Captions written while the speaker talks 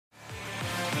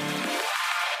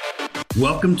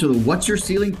Welcome to the What's Your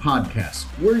Ceiling podcast.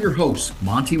 We're your hosts,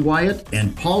 Monty Wyatt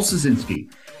and Paul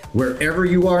Szynski. Wherever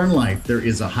you are in life, there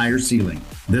is a higher ceiling.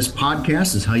 This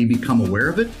podcast is how you become aware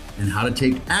of it and how to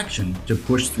take action to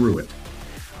push through it.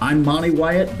 I'm Monty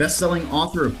Wyatt, best-selling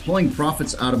author of Pulling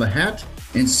Profits Out of a Hat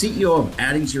and CEO of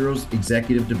Adding Zero's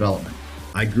Executive Development.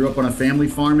 I grew up on a family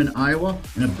farm in Iowa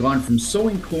and have gone from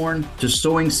sowing corn to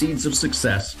sowing seeds of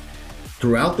success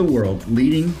throughout the world,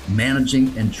 leading,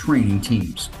 managing, and training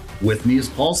teams. With me is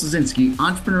Paul Szynski,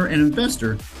 entrepreneur and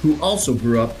investor who also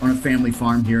grew up on a family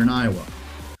farm here in Iowa.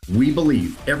 We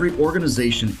believe every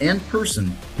organization and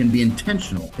person can be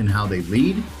intentional in how they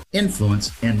lead,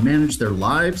 influence, and manage their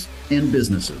lives and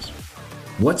businesses.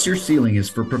 What's Your Ceiling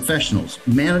is for professionals,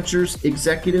 managers,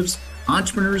 executives,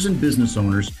 entrepreneurs, and business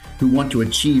owners who want to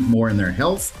achieve more in their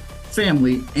health,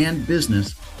 family, and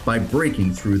business by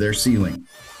breaking through their ceiling.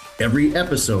 Every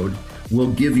episode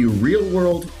will give you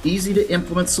real-world,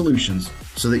 easy-to-implement solutions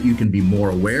so that you can be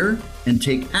more aware and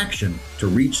take action to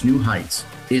reach new heights.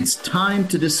 It's time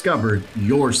to discover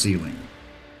your ceiling.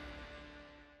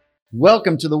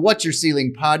 Welcome to the What's Your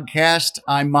Ceiling podcast.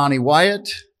 I'm Monty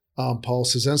Wyatt. I'm Paul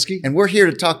Szynski. And we're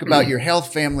here to talk about your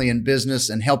health, family, and business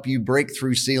and help you break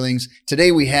through ceilings.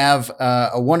 Today we have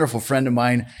a wonderful friend of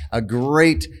mine, a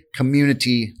great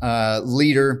community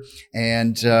leader,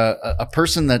 and a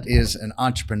person that is an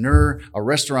entrepreneur, a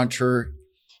restaurateur.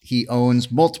 He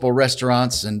owns multiple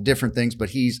restaurants and different things,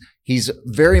 but he's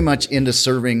very much into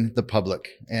serving the public,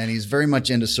 and he's very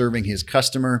much into serving his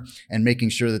customer and making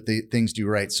sure that the things do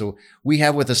right. So we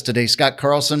have with us today Scott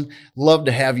Carlson. Love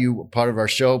to have you part of our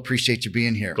show. Appreciate you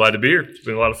being here. Glad to be here. It's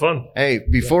been a lot of fun. Hey,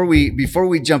 before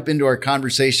we jump into our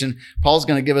conversation, Paul's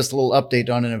going to give us a little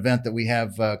update on an event that we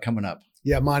have coming up.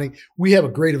 Yeah, Monty, we have a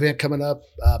great event coming up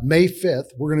May 5th.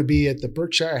 We're going to be at the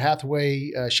Berkshire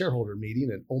Hathaway shareholder meeting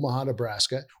in Omaha,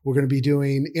 Nebraska. We're going to be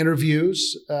doing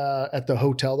interviews at the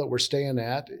hotel that we're staying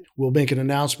at. We'll make an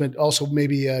announcement, also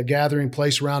maybe a gathering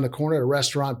place around the corner at a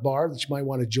restaurant bar that you might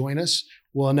want to join us.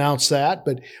 We'll announce that.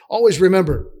 But always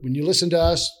remember, when you listen to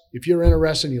us, if you're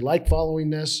interested and you like following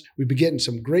this, we've been getting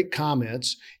some great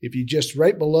comments. If you just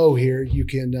right below here, you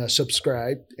can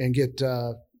subscribe and get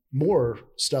more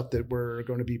stuff that we're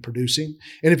going to be producing.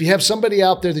 And if you have somebody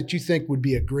out there that you think would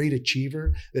be a great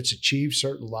achiever, that's achieved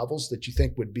certain levels, that you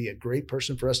think would be a great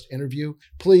person for us to interview,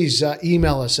 please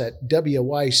email us at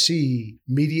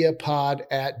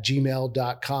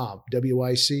wycmediapod@gmail.com,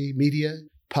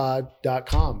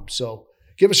 wycmediapod.com. So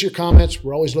give us your comments.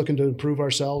 We're always looking to improve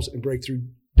ourselves and break through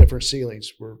different ceilings.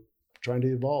 We're trying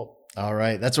to evolve. All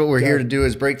right. That's what we're here to do,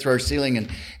 is break through our ceiling.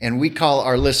 And we call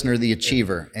our listener the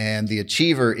achiever. And the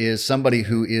achiever is somebody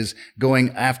who is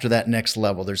going after that next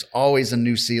level. There's always a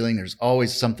new ceiling. There's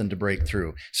always something to break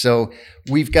through. So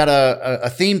we've got a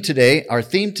theme today. Our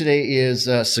theme today is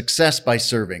success by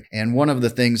serving. And one of the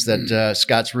things that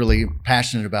Scott's really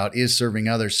passionate about is serving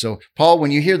others. So Paul,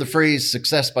 when you hear the phrase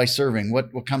success by serving,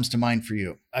 what comes to mind for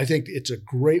you? I think it's a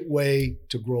great way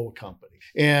to grow a company.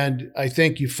 And I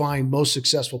think you find most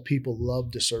successful people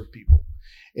love to serve people.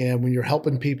 And when you're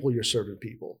helping people, you're serving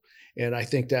people. And I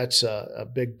think that's a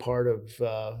big part of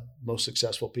most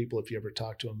successful people. If you ever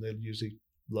talk to them, they usually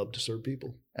love to serve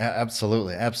people.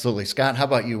 Absolutely. Absolutely. Scott, how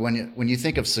about you? When you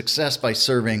think of success by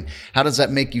serving, how does that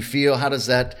make you feel? How does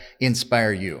that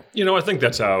inspire you? You know, I think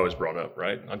that's how I was brought up,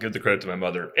 right? I'll give the credit to my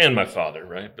mother and my father,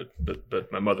 right?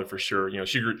 But my mother for sure, you know,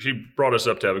 she brought us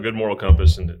up to have a good moral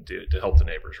compass and to help the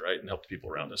neighbors, right? And help the people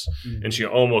around us. Mm-hmm. And she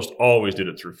almost always did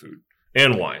it through food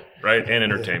and wine, right? And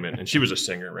entertainment. And she was a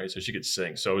singer, right? So she could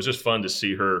sing. So it was just fun to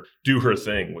see her do her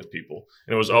thing with people.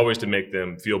 And it was always to make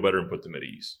them feel better and put them at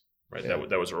ease. Right. Yeah.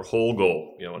 That was her whole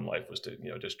goal, you know, in life, was to, you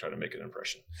know, just try to make an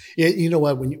impression. Yeah. You know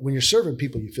what? When you're serving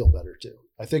people, you feel better too.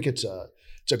 I think it's a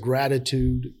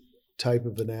gratitude type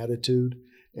of an attitude.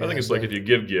 I think it's like if you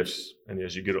give gifts, and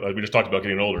as we just talked about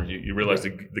getting older, you realize the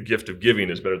gift of giving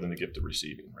is better than the gift of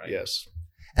receiving, right? Yes.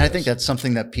 And I think that's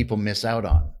something that people miss out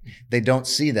on. They don't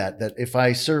see that if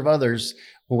I serve others,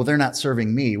 well, they're not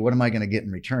serving me. What am I going to get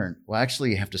in return? Well,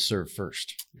 actually, you have to serve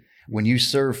first. When you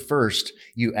serve first,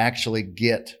 you actually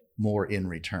get more in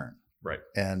return. Right.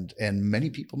 And many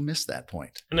people miss that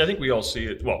point. And I think we all see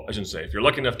it. Well, I shouldn't say, if you're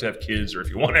lucky enough to have kids, or if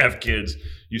you want to have kids,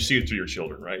 you see it through your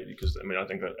children, right? Because I mean, I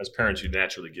think that as parents, you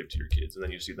naturally give to your kids, and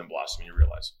then you see them blossom and you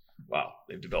realize, wow,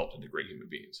 they've developed into great human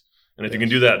beings. And if you can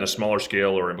do that in a smaller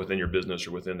scale or within your business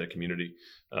or within the community,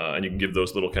 and you can give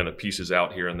those little kind of pieces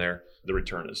out here and there, the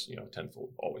return is, tenfold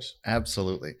always.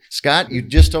 Absolutely. Scott, you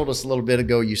just told us a little bit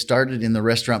ago, you started in the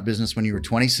restaurant business when you were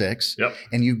 26. Yep.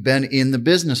 And you've been in the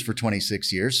business for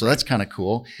 26 years. So that's kind of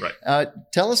cool. Right.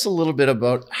 Tell us a little bit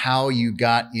about how you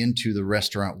got into the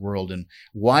restaurant world and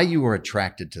why you were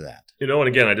attracted to that. And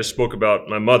again, I just spoke about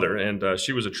my mother, and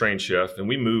she was a trained chef, and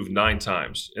we moved 9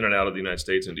 times in and out of the United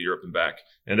States into Europe and back.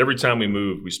 And every time we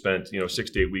moved, we spent,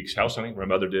 6 to 8 weeks house hunting, my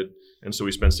mother did. And so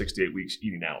we spent 6 to 8 weeks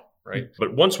eating out, right?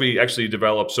 But once we actually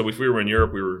developed, so if we were in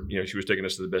Europe, we were, she was taking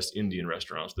us to the best Indian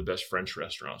restaurants, the best French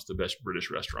restaurants, the best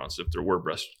British restaurants, if there were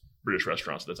British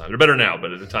restaurants at the time. They're better now,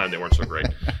 but at the time they weren't so great.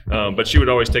 But she would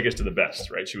always take us to the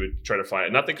best, right? She would try to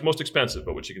find, not the most expensive,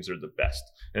 but what she considered the best.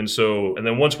 And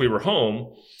then once we were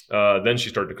home, then she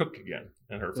started to cook again,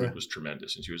 and her food was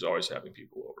tremendous, and she was always having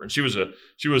people over. And she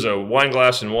was a wine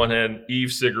glass in one hand,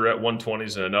 Eve cigarette,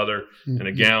 120s in another, and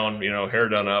a gown, hair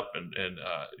done up, and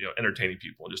entertaining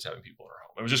people and just having people in her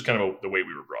home. It was just kind of the way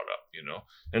we were brought up,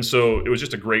 And so it was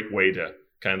just a great way to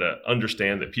kind of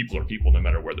understand that people are people no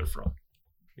matter where they're from.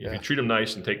 If you treat them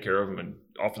nice and take care of them and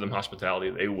offer them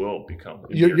hospitality, they will become.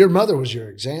 Your mother was your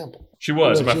example. She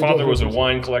was. My father was a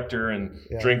wine collector and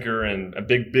drinker and a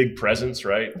big presence,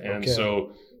 right? And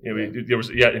so there was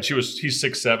and he's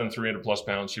 6'7", 300 plus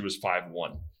pounds. She was 5'1".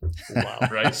 Wow,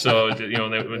 right? So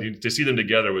to see them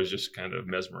together was just kind of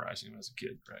mesmerizing as a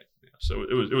kid, right? So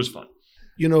it was fun.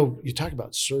 You talk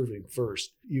about serving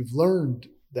first. You've learned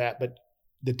that, but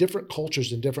the different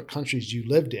cultures in different countries you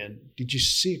lived in, did you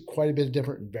see quite a bit of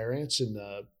different variance in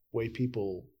the way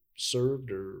people served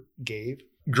or gave?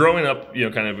 Growing up,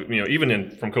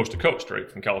 even from coast to coast,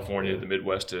 right? From California to the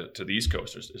Midwest to the East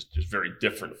Coast, there's just very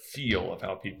different feel of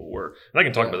how people were. And I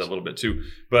can talk about that a little bit too.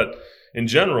 But in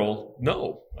general,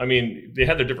 no. I mean, they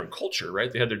had their different culture,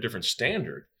 right? They had their different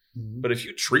standard. Mm-hmm. But if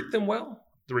you treat them well,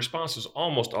 the response is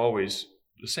almost always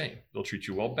the same. They'll treat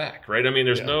you well back, right? I mean,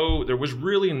 there was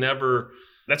really never...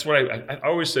 That's what I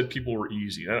always said people were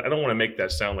easy. I don't want to make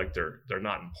that sound like they're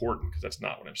not important, because that's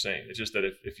not what I'm saying. It's just that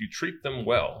if you treat them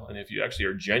well and if you actually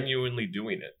are genuinely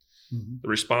doing it, the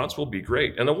response will be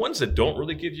great. And the ones that don't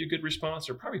really give you a good response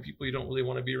are probably people you don't really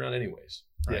want to be around anyways,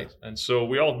 right? Yeah. And so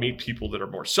we all meet people that are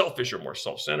more selfish or more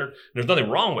self-centered. And there's nothing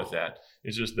wrong with that.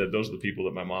 It's just that those are the people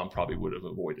that my mom probably would have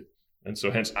avoided. And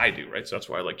so hence I do, right? So that's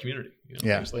why I like community,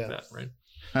 things like that, right?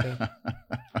 Yeah.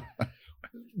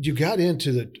 You got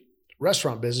into the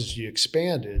restaurant business, you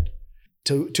expanded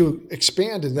to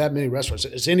expand in that many restaurants.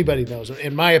 As anybody knows,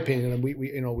 in my opinion, and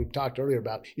we've talked earlier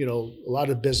about a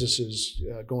lot of businesses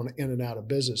going in and out of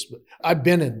business. But I've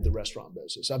been in the restaurant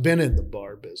business, I've been in the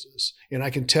bar business, and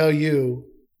I can tell you,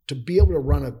 to be able to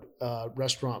run a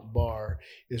restaurant bar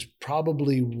is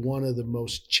probably one of the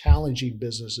most challenging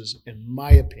businesses, in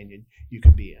my opinion, you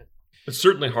can be in. It's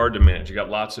certainly hard to manage. You got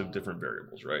lots of different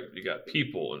variables, right? You got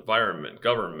people, environment,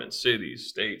 government, cities,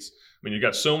 states. I mean, you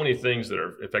got so many things that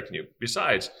are affecting you.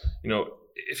 Besides,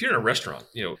 if you're in a restaurant,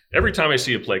 every time I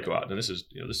see a plate go out, and this is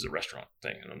a restaurant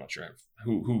thing, and I'm not sure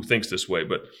who thinks this way,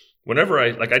 but whenever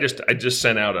I just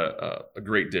sent out a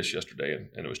great dish yesterday,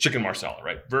 and it was chicken marsala,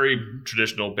 right? Very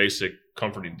traditional, basic,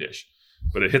 comforting dish.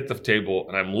 But it hit the table,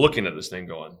 and I'm looking at this thing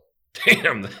going,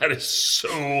 damn, that is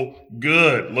so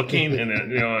good looking. And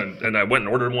and I went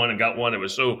and ordered one and got one. It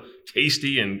was so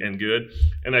tasty and good.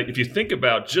 And if you think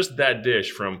about just that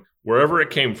dish from wherever it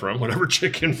came from, whatever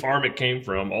chicken farm it came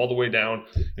from, all the way down,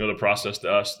 the process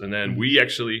to us, and then we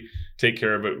actually take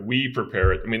care of it. We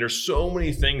prepare it. I mean, there's so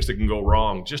many things that can go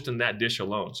wrong just in that dish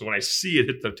alone. So when I see it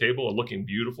hit the table and looking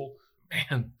beautiful,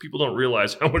 man, people don't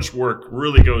realize how much work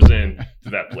really goes in to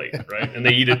that plate, right? And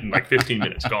they eat it in like 15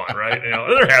 minutes, gone, right?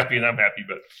 They're happy and I'm happy,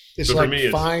 but it's so like for me,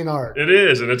 fine art. It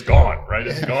is, and it's gone, right?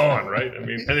 It's gone, right? I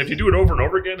mean, and if you do it over and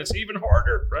over again, it's even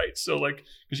harder, right? So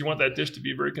because you want that dish to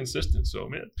be very consistent. So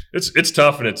man, it's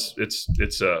tough, and it's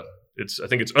I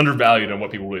think it's undervalued on what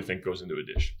people really think goes into a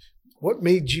dish. What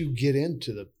made you get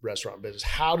into the restaurant business?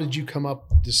 How did you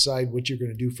decide what you're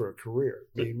going to do for a career?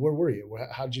 I mean, where were you?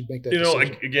 How did you make that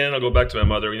decision? Again, I'll go back to my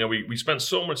mother. We spent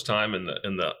so much time in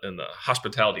the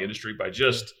hospitality industry by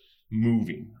just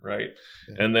moving, right?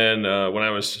 Yeah. And then when I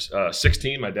was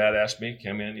 16, my dad asked me,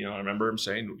 came in, I remember him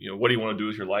saying, what do you want to do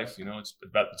with your life?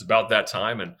 It's about that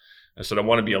time. And I said, I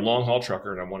want to be a long haul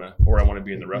trucker, and I want to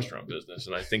be in the restaurant business.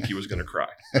 And I think he was going to cry.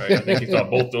 Right? I think he thought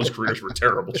both those careers were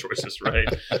terrible choices, right?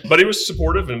 But he was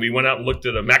supportive, and we went out and looked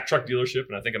at a Mack truck dealership.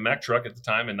 And I think a Mack truck at the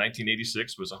time in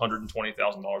 1986 was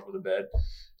 $120,000 worth of bed,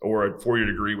 or a 4-year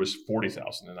degree was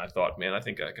 $40,000. And I thought, man, I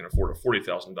think I can afford a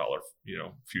 $40,000,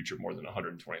 future more than a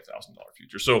 $120,000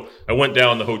 future. So I went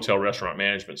down the hotel restaurant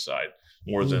management side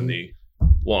more than the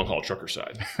long haul trucker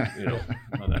side,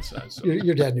 on that side. So.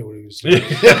 Your dad knew what he was doing.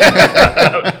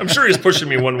 I'm sure he's pushing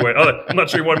me one way. I'm not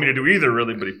sure he wanted me to do either,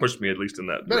 really, but he pushed me at least in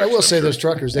that. But I will say those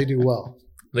truckers, they do well.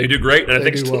 They do great, and I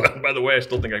think still, by the way, I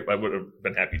still think I would have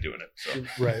been happy doing it.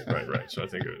 So, right. So I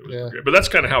think it was great. But that's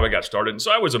kind of how I got started. And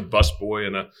so I was a busboy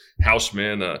and a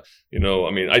houseman. I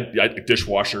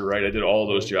dishwasher. Right, I did all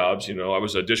those jobs. I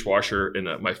was a dishwasher in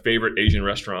my favorite Asian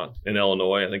restaurant in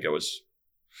Illinois. I think I was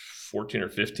 14 or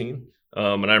 15.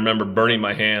 And I remember burning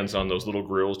my hands on those little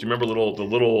grills. Do you remember the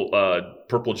little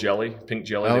purple jelly, pink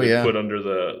jelly that you put under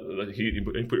the heat? You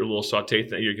put your little saute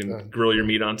thing. You can grill your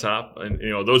meat on top, and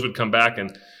those would come back,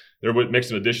 and there would mix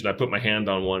an addition. I put my hand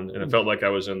on one, and it felt like I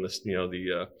was in this,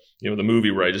 the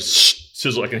movie where I just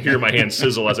sizzle. I can hear my hand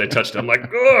sizzle as I touched it. I'm like,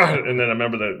 ugh! And then I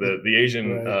remember the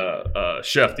Asian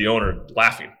chef, the owner,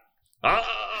 laughing.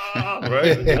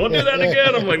 Right? You won't do that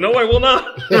again. I'm like, no, I will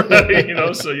not.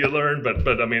 Right? So you learn,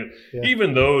 but I mean,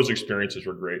 even those experiences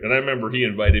were great. And I remember he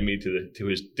invited me to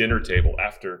his dinner table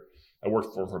after I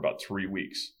worked for him for about 3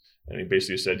 weeks. And he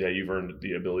basically said, yeah, you've earned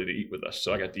the ability to eat with us.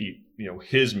 So I got to eat,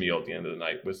 his meal at the end of the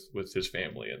night with his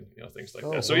family and things like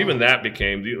that. So even that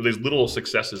became these little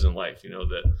successes in life,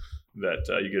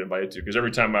 that you get invited to. Because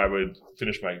every time I would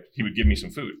finish he would give me some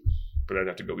food, but I'd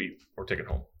have to go eat or take it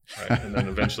home. Right. And then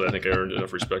eventually I think I earned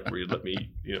enough respect where he'd let me,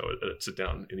 sit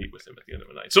down and eat with him at the end of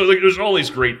the night. So there's all these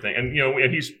great things. And,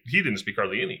 and he didn't speak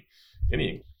hardly any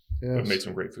English, but made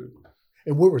some great food.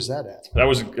 And where was that at? That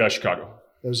was Chicago.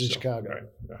 That was in Chicago. Right,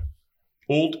 yeah.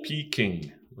 Old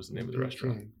Peking was the name of the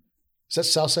restaurant. King. Is that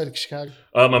south side of Chicago?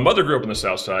 My mother grew up on the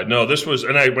south side. No, this was,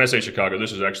 when I say Chicago,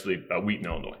 this is actually Wheaton,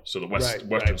 Illinois. So the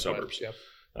western suburbs. Right,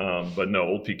 yep. But no,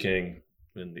 Old Peking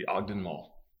in the Ogden Mall.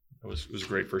 It was a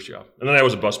great first job. And then I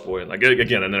was a busboy, and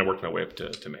and then I worked my way up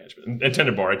to management. And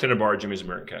tended bar. I tended bar at Jimmy's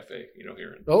American Cafe,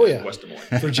 here in West Des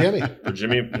Moines. For Jimmy. For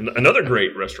Jimmy, another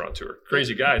great restaurateur.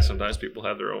 Crazy guy. Sometimes people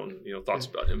have their own, thoughts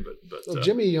about him. But so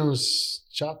Jimmy owns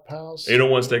Chop House.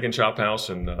 801 Steak and Chop House.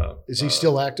 And is he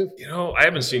still active? I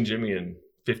haven't seen Jimmy in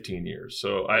 15 years.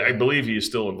 So I believe he is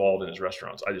still involved in his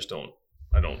restaurants. I just don't.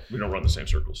 We don't run the same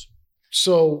circles.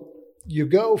 So you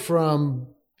go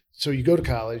to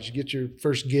college, you get your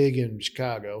first gig in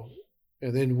Chicago,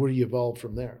 and then where do you evolve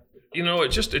from there? It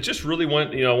just really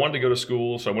went, I wanted to go to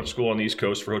school. So I went to school on the East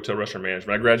Coast for hotel restaurant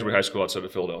management. I graduated high school outside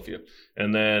of Philadelphia.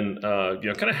 And then,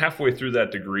 kind of halfway through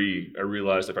that degree, I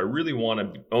realized if I really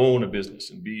want to own a business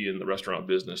and be in the restaurant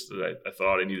business, that I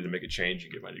thought I needed to make a change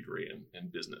and get my degree in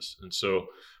business. And so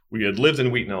we had lived in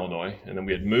Wheaton, Illinois, and then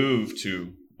we had moved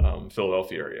to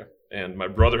Philadelphia area. And my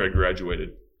brother had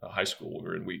graduated high school when we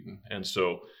were in Wheaton. And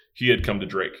so he had come to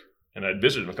Drake, and I'd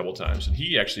visited him a couple of times. And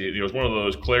he actually, it was one of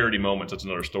those clarity moments. That's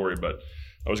another story. But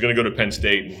I was going to go to Penn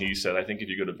State, and he said, I think if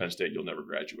you go to Penn State, you'll never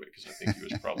graduate, because I think he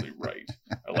was probably right.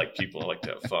 I like people. I like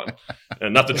to have fun.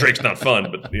 And not that Drake's not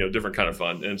fun, but, different kind of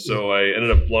fun. And so I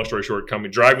ended up, long story short,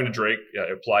 driving to Drake.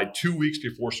 I applied 2 weeks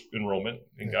before enrollment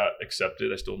and got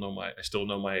accepted. I still know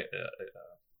my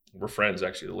we're friends,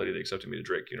 actually, the lady that accepted me to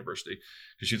Drake University,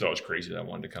 because she thought it was crazy that I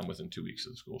wanted to come within 2 weeks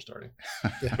of the school starting.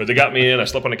 But they got me in. I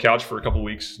slept on the couch for a couple of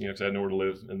weeks, because I had nowhere to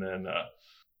live. And then,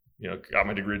 got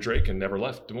my degree at Drake and never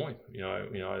left Des Moines.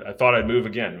 I thought I'd move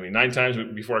again. 9 times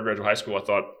before I graduated high school, I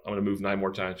thought I'm going to move 9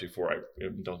 more times before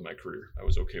I'm done with my career. I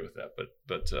was okay with that,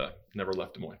 but never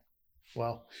left Des Moines.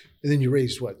 Wow. And then you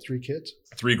raised, 3 kids?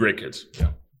 3 great kids,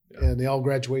 yeah. And they all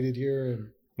graduated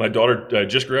here? My daughter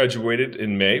just graduated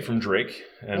in May from Drake,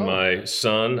 and my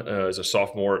son is a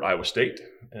sophomore at Iowa State,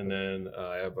 and then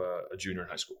I have a junior in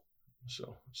high school.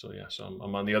 So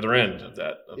I'm on the other end of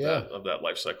that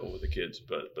life cycle with the kids,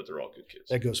 but they're all good kids.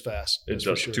 That goes fast. It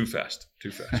does too fast.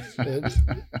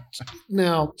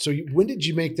 Now, so when did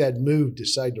you make that move?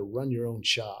 Decide to run your own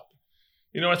shop?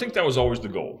 I think that was always the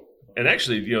goal. And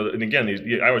actually, and again,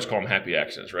 I always call them happy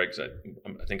accidents, right? Because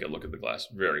I think I look at the glass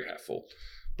very half full.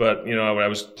 But, when I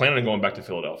was planning on going back to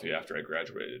Philadelphia after I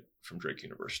graduated from Drake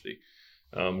University,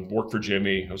 worked for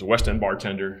Jimmy. I was a West End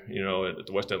bartender, at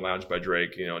the West End Lounge by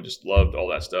Drake, and just loved all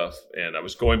that stuff. And I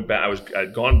was going back.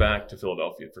 I'd gone back to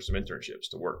Philadelphia for some internships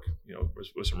to work,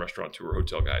 with some restaurateur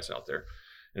hotel guys out there,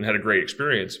 and had a great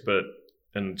experience.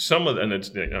 I'm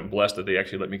blessed that they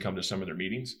actually let me come to some of their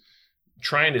meetings,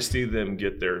 trying to see them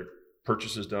get their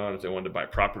purchases done, if they wanted to buy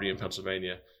property in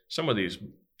Pennsylvania. Some of these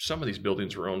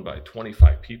buildings were owned by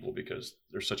 25 people because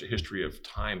there's such a history of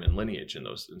time and lineage in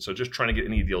those. And so just trying to get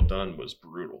any deal done was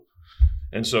brutal.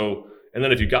 And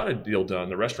then if you got a deal done,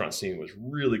 the restaurant scene was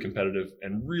really competitive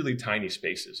and really tiny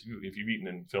spaces. If you've eaten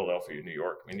in Philadelphia or New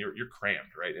York, I mean, you're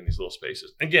crammed, right, in these little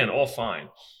spaces. Again, all fine.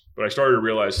 But I started to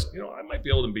realize, I might be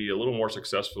able to be a little more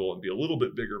successful and be a little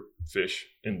bit bigger fish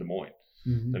in Des Moines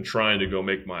than trying to go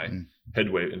make my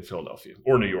headway in Philadelphia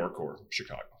or New York or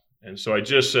Chicago. And so I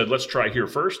just said, let's try here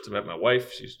first. I met my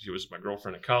wife. She was my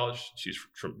girlfriend in college. She's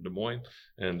from Des Moines.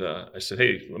 And I said,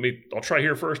 hey, I'll try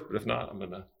here first. But if not, I'm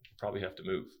going to probably have to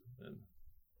move. And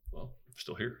well, I'm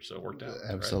still here. So it worked out.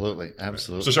 Absolutely. Right?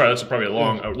 Absolutely. So sorry, that's probably a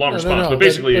long response. But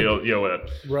basically,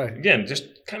 right. Again,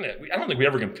 just kind of, I don't think we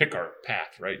ever can pick our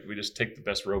path, right? We just take the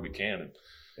best road we can.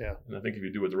 And I think if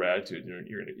you do it with the right attitude,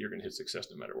 you're going to hit success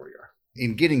no matter where you are.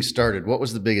 In getting started, what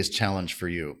was the biggest challenge for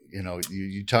you?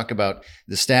 You talk about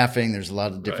the staffing. There's a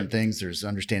lot of different things. There's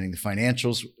understanding the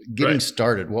financials. Getting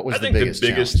started, what was the biggest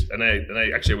challenge? And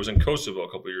I was in Kosovo a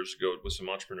couple of years ago with some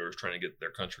entrepreneurs trying to get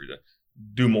their country to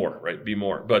do more, right? Be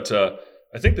more. But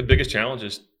I think the biggest challenge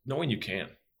is knowing you can,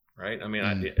 right? I mean,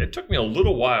 it took me a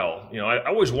little while. I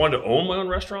always wanted to own my own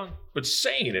restaurant, but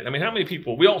saying it, I mean, how many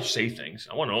people, we all say things.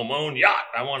 I want to own my own yacht.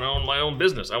 I want to own my own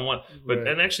business.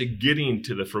 And actually getting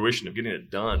to the fruition of getting it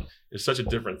done is such a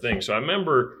different thing. So I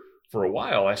remember for a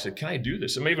while, I said, can I do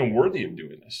this? Am I even worthy of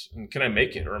doing this? And can I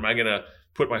make it? Or am I going to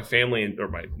put my family or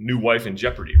my new wife in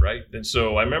jeopardy, right? And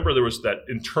so I remember there was that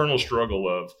internal struggle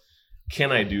of,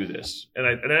 can I do this? And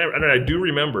I do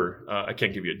remember, I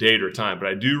can't give you a date or a time, but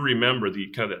I do remember the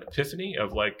kind of epiphany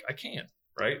of like, I can,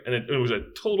 right? And it was a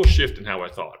total shift in how I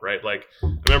thought, right? Like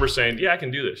I remember saying, yeah, I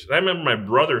can do this. And I remember my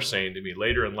brother saying to me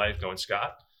later in life, going,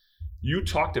 Scott, you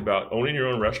talked about owning your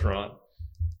own restaurant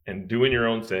and doing your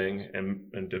own thing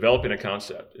and developing a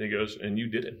concept. And he goes, and you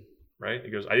did it, right?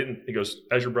 He goes,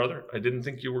 as your brother, I didn't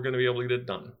think you were going to be able to get it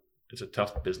done. It's a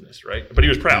tough business, right? But he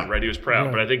was proud, right? He was proud.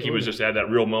 Right. But I think he was just at that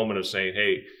real moment of saying,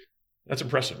 hey, that's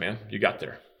impressive, man. You got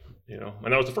there, and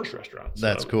that was the first restaurant. So,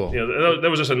 that's cool. That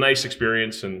was just a nice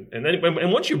experience. And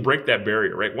once you break that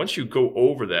barrier, right? Once you go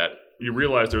over that, you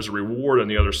realize there's a reward on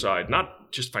the other side,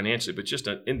 not just financially, but just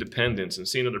an independence and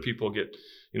seeing other people get,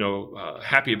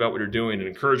 happy about what you're doing and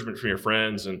encouragement from your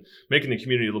friends and making the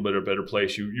community a little bit of a better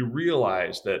place. You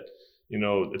realize that,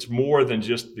 it's more than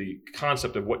just the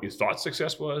concept of what you thought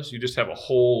success was. You just have a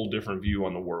whole different view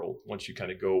on the world once you kind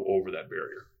of go over that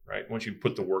barrier, right? Once you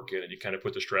put the work in and you kind of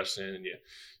put the stress in and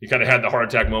you kind of had the heart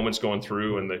attack moments going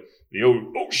through and the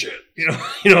oh shit,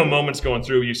 moments going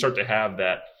through, you start to have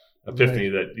that epiphany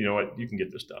that, what, you can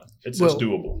get this done. It's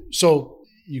doable. So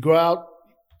you go out,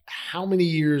 how many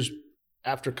years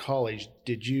after college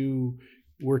did you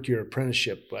work your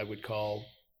apprenticeship, I would call,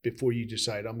 before you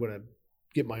decide I'm going to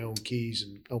get my own keys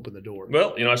and open the door?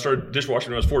 Well, I started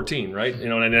dishwashing when I was 14, right?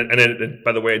 And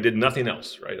by the way, I did nothing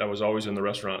else, right? I was always in the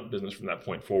restaurant business from that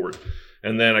point forward.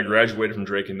 And then I graduated from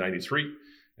Drake in 93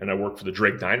 and I worked for the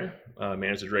Drake Diner,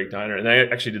 managed the Drake Diner. And I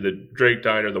actually did the Drake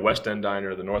Diner, the West End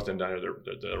Diner, the North End Diner.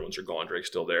 The other ones are gone. Drake's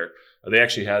still there. They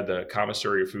actually had the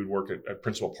commissary of food work at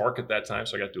Principal Park at that time.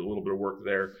 So I got to do a little bit of work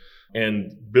there.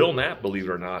 And Bill Knapp, believe it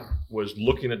or not, was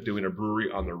looking at doing a brewery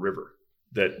on the river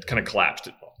that kind of collapsed.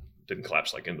 Didn't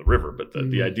collapse like in the river, but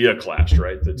the idea collapsed,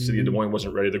 right? The city of Des Moines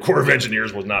wasn't ready. The Corps of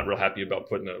Engineers was not real happy about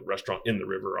putting a restaurant in the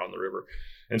river, on the river.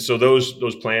 And so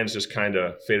those plans just kind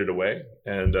of faded away.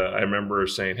 And I remember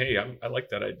saying, hey, I like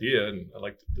that idea and I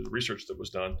like the research that was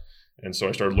done. And so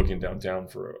I started looking downtown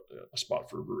for a spot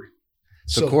for a brewery.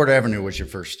 So Court Avenue was your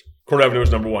first? Court Avenue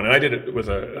was number one. And I did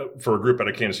it for a group out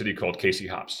of Kansas City called Casey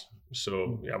Hops.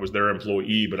 So I was their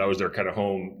employee, but I was their kind of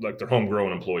their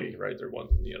homegrown employee, right? They're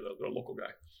their local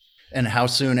guy. And how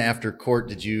soon after Court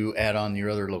did you add on your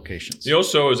other locations? So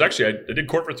it was actually, I did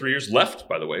Court for 3 years, left,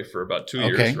 by the way, for about 2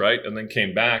 years, right? And then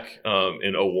came back in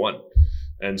 2001.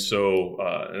 And so,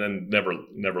 and then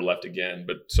never left again.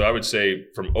 But so I would say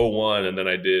from 2001, and then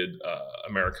I did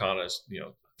Americana's,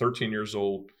 13 years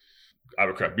old. I have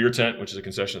a craft beer tent, which is a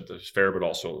concession at the fair, but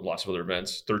also lots of other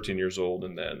events, 13 years old.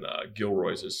 And then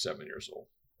Gilroy's is 7 years old.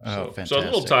 Fantastic. So a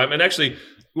little time. And actually,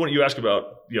 when you ask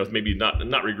about, maybe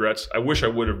not regrets, I wish I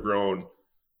would have grown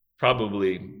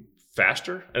probably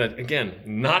faster. And again,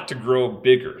 not to grow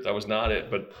bigger. That was not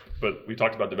it. But we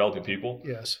talked about developing people.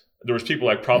 Yes. There was people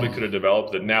I probably could have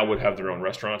developed that now would have their own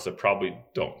restaurants that probably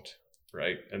don't.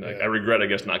 Right. And I regret, I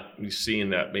guess, not seeing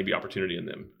that maybe opportunity in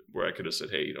them where I could have said,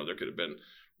 hey, there could have been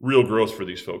real growth for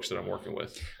these folks that I'm working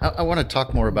with. I want to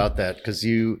talk more about that because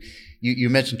you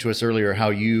mentioned to us earlier how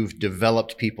you've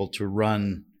developed people to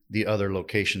run the other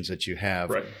locations that you have.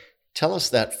 Right. Tell us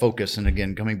that focus, and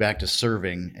again, coming back to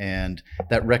serving and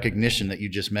that recognition that you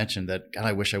just mentioned, that, God,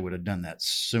 I wish I would have done that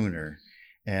sooner.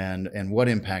 And what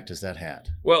impact has that had?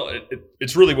 Well,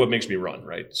 it's really what makes me run,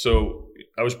 right? So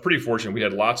I was pretty fortunate. We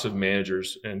had lots of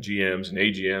managers and GMs and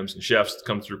AGMs and chefs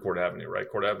come through Court Avenue, right?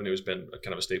 Court Avenue has been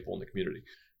kind of a staple in the community.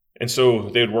 And so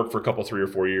they would work for a couple, 3 or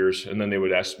 4 years, and then they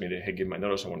would ask me to, hey, give my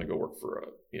notice. I want to go work for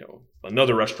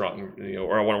another restaurant,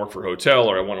 or I want to work for a hotel,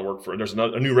 or I want to work for, there's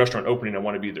a new restaurant opening. I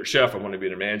want to be their chef. I want to be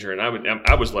their manager. And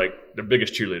I was like their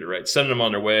biggest cheerleader, right? Sending them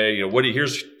on their way.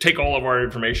 Take all of our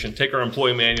information, take our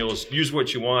employee manuals, use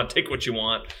what you want, take what you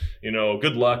want.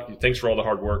 Good luck. Thanks for all the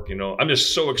hard work. I'm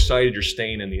just so excited you're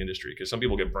staying in the industry, because some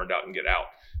people get burned out and get out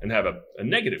and have a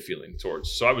negative feeling towards.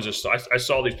 So I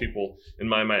saw these people in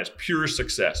my mind as pure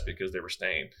success because they were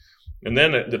staying. And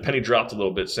then the penny dropped a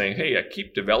little bit, saying, hey, I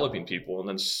keep developing people and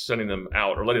then sending them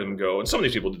out or letting them go. And some of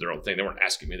these people did their own thing. They weren't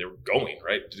asking me, they were going,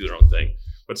 right, to do their own thing.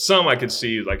 But some I could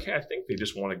see like, hey, I think they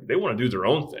just want to do their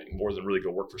own thing more than really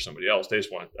go work for somebody else. They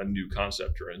just want a new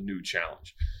concept or a new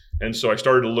challenge. And so I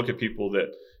started to look at people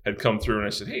that had come through, and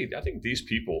I said, hey, I think these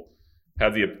people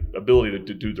have the ability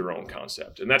to do their own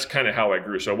concept. And that's kind of how I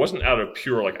grew. So it wasn't out of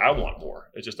pure, like, I want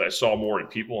more. It's just I saw more in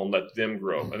people and let them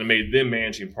grow. And it made them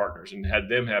managing partners and had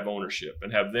them have ownership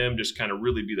and have them just kind of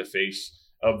really be the face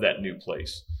of that new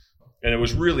place. And it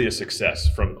was really a success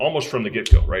almost from the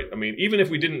get-go, right? I mean, even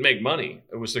if we didn't make money,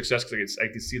 it was success because I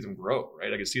could see them grow,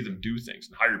 right? I could see them do things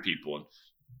and hire people and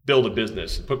build a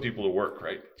business and put people to work,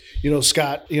 right?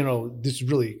 Scott, this is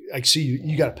really, I see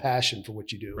you got a passion for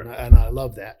what you do, right. and I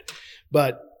love that.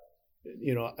 But,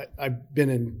 I've been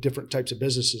in different types of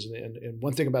businesses, and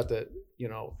one thing about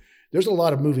there's a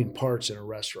lot of moving parts in a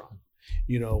restaurant.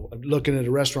 Looking at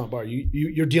a restaurant bar,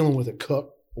 you're dealing with a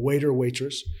cook, a waiter, a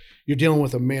waitress. You're dealing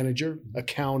with a manager,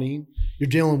 accounting. You're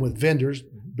dealing with vendors,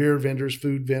 beer vendors,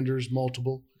 food vendors,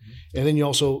 multiple. And then you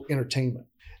also entertainment.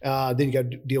 Then you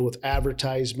got to deal with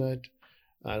advertisement.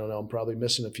 I don't know. I'm probably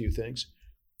missing a few things.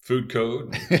 Food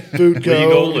code,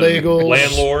 legal,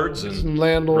 landlords,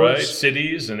 right?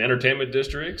 Cities and entertainment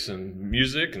districts and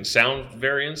music and sound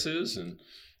variances and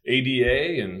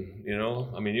ADA and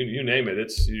you name it.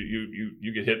 It's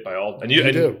you get hit by all, and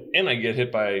you do. And I get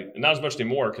hit by not as much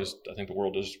anymore because I think the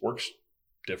world just works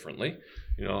differently.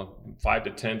 5 to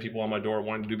 10 people on my door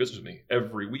wanting to do business with me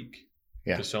every week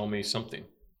to sell me something,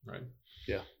 right?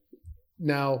 Yeah.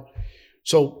 Now,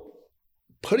 so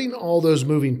putting all those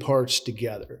moving parts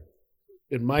together,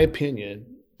 in my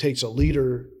opinion, takes a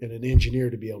leader and an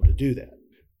engineer to be able to do that.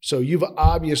 So you've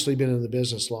obviously been in the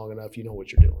business long enough, you know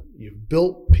what you're doing. You've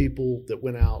built people that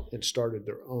went out and started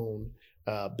their own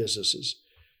businesses.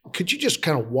 Could you just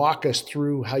kind of walk us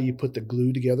through how you put the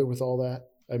glue together with all that?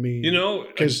 I mean,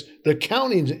 because the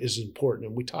accounting is important,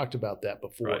 and we talked about that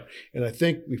before. Right. And I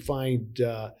think we find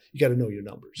you got to know your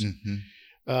numbers. Mm-hmm.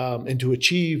 And to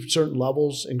achieve certain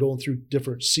levels and going through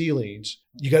different ceilings,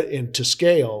 and to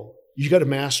scale, you got to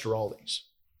master all these.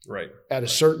 Right. At a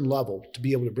certain level to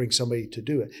be able to bring somebody to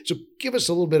do it. So give us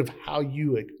a little bit of how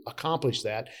you accomplish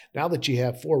that. Now that you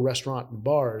have 4 restaurants and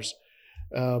bars,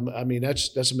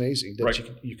 that's amazing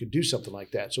that you could do something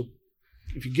like that. So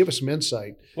if you give us some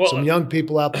insight, some young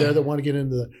people out there that want to get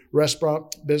into the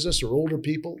restaurant business or older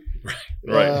people.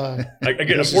 Right.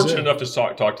 I'm fortunate enough to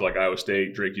talk to like Iowa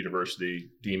State, Drake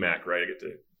University, DMAC, right? I get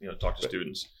to talk to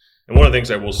students. And one of the things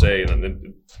I will say, and then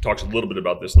it talks a little bit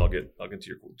about this, and I'll get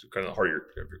to kind of the heart of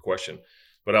your question.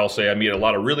 But I'll say I meet a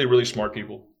lot of really, really smart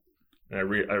people, and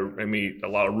I meet a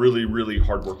lot of really, really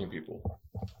hardworking people.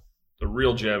 The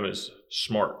real gem is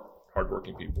smart,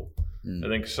 hardworking people. I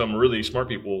think some really smart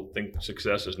people think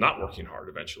success is not working hard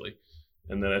eventually.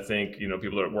 And then I think,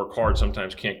 people that work hard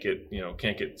sometimes can't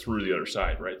get through the other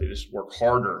side, right? They just work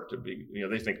harder to be,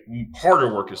 they think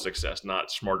harder work is success,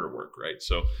 not smarter work, right?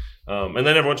 So, and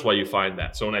then every once in a while you find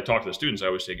that. So when I talk to the students, I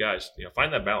always say, guys,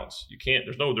 find that balance. You can't,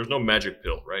 there's no magic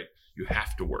pill, right? You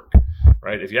have to work,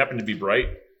 right? If you happen to be bright,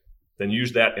 then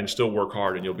use that and still work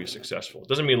hard and you'll be successful. It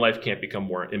doesn't mean life can't become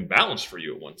more imbalanced for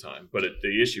you at one time, but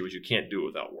the issue is you can't do it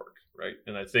without work, right?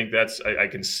 And I think I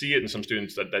can see it in some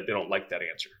students that they don't like that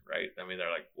answer, right? I mean, they're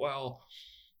like, well,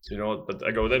 but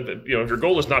I go, then, if your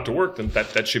goal is not to work, then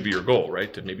that should be your goal,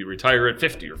 right? To maybe retire at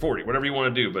 50 or 40, whatever you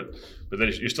want to do. But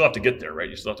then you still have to get there, right?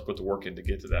 You still have to put the work in to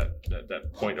get to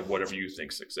that point of whatever you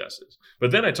think success is.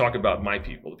 But then I talk about my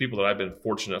people, the people that I've been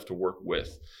fortunate enough to work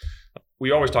with. We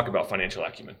always talk about financial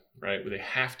acumen, right? They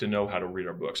have to know how to read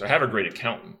our books. I have a great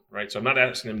accountant, right? So I'm not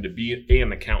asking them to be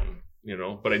an accountant,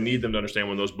 but I need them to understand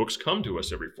when those books come to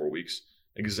us every 4 weeks,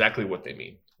 exactly what they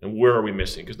mean and where are we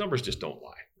missing? Because numbers just don't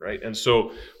lie, right? And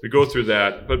so we go through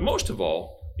that. But most of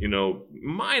all,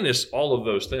 minus all of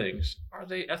those things, are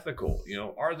they ethical?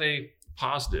 Are they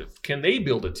positive? Can they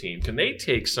build a team? Can they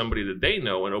take somebody that they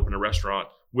know and open a restaurant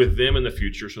with them in the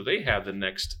future so they have the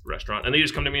next restaurant? And they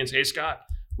just come to me and say, hey, Scott,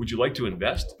 would you like to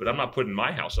invest? But I'm not putting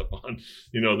my house up on,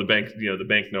 the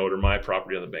bank note, or my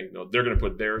property on the bank note. They're going to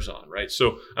put theirs on, right?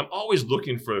 So I'm always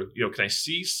looking for, can I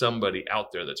see somebody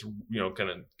out there that's, kind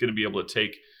of going to be able to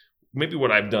take maybe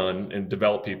what I've done and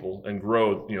develop people and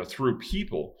grow, through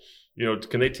people.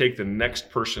 Can they take the next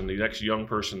person, the next young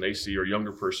person they see or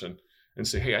younger person, and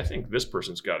say, hey, I think this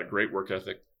person's got a great work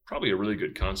ethic, probably a really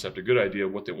good concept, a good idea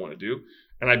of what they want to do,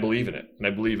 and I believe in it, and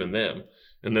I believe in them.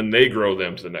 And then they grow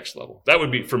them to the next level. That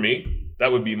would be, for me,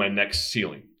 that would be my next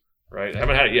ceiling, right? I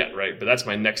haven't had it yet, right? But that's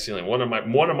my next ceiling. One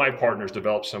of my partners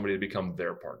develops somebody to become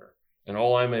their partner. And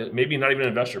maybe not even an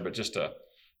investor, but just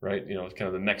right? Kind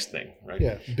of the next thing, right?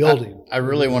 Yeah, building. I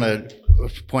really want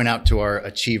to point out to our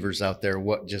achievers out there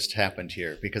what just happened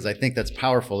here, because I think that's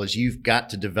powerful, is you've got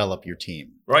to develop your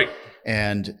team. Right.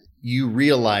 And you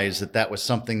realize that was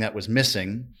something that was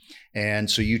missing.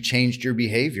 And so you changed your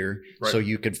behavior so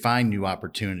you could find new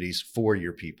opportunities for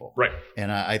your people. Right.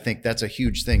 And I think that's a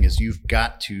huge thing, is you've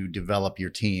got to develop your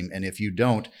team. And if you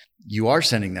don't, you are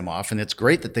sending them off. And it's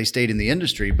great that they stayed in the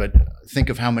industry, but think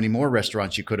of how many more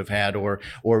restaurants you could have had, or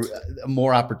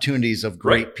more opportunities of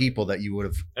great people that you would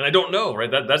have. And I don't know, right?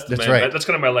 That's right. That's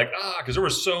kind of my because there were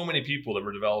so many people that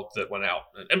were developed that went out.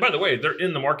 And by the way, they're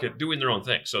in the market doing their own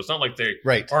thing. So it's not like they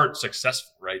aren't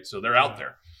successful, right? So they're out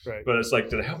there. Right. But it's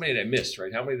like, how many did I miss,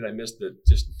 right? How many did I miss that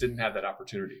just didn't have that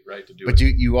opportunity, right, to do it? But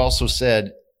you also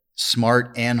said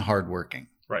smart and hardworking.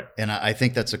 Right. And I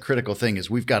think that's a critical thing, is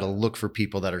we've got to look for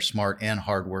people that are smart and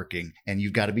hardworking, and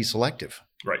you've got to be selective.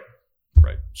 Right.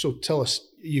 So tell us,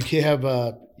 you have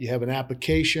an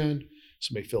application,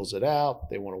 somebody fills it out,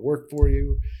 they want to work for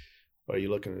you. Are you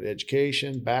looking at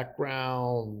education,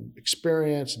 background,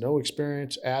 experience, no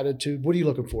experience, attitude? What are you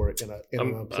looking for in an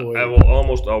employee? I will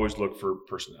almost always look for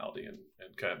personality and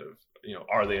kind of,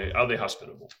 are they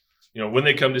hospitable? When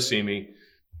they come to see me,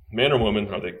 man or woman,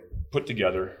 are they put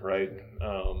together, right?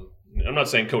 I'm not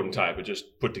saying coat and tie, but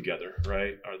just put together,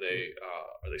 right? Are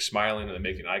they smiling? Are they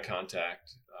making eye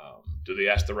contact? Do they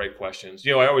ask the right questions?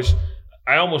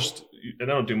 I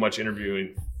don't do much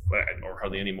interviewing, or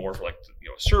hardly anymore, for a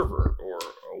server or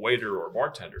a waiter or a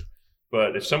bartender.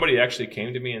 But if somebody actually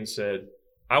came to me and said,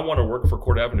 I want to work for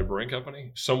Court Avenue Brewing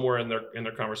Company, somewhere in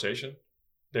their conversation,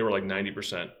 they were like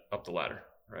 90% up the ladder,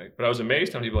 right? But I was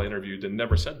amazed how many people I interviewed that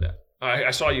never said that.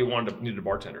 I saw you needed a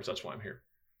bartender, so that's why I'm here.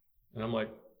 And I'm like,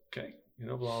 okay,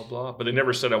 blah, blah. But they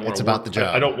never said I want to work. It's about the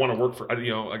job. I don't want to work for, I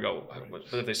go, but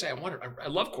if they say, I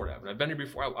love Court Avenue, I've been here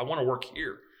before, I want to work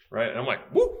here, right? And I'm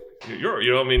like, woo, you're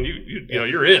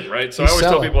in, right? So I always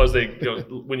tell people, as they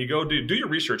when you go do your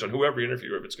research on whoever you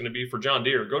interview. If it's going to be for John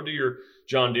Deere, go do your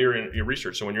John Deere and your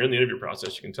research. So when you're in the interview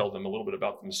process, you can tell them a little bit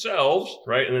about themselves,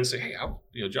 right? And then say, hey,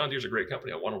 John Deere's a great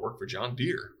company. I want to work for John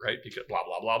Deere, right? Because blah,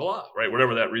 blah, blah, blah, right?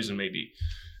 Whatever that reason may be.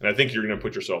 And I think you're going to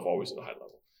put yourself always at a high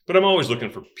level. But I'm always looking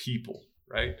for people,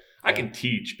 right? I can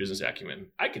teach business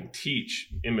acumen. I can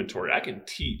teach inventory. I can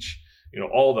teach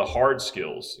all the hard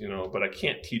skills, but I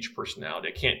can't teach personality.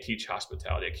 I can't teach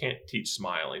hospitality. I can't teach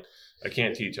smiling. I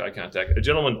can't teach eye contact. A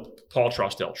gentleman, Paul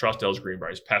Trostel's Greenbrier,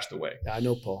 he's passed away. I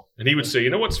know Paul. And he would say,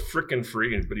 what's frickin'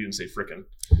 free? But he didn't say frickin'.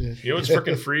 Yeah. What's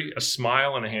frickin' free? A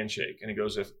smile and a handshake. And he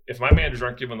goes, if my managers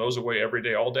aren't giving those away every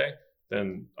day, all day,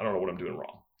 then I don't know what I'm doing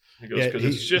wrong. He goes, because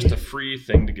it's just a free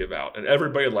thing to give out. And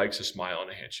everybody likes a smile and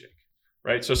a handshake,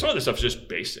 right? So some of this stuff is just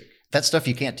basic. That stuff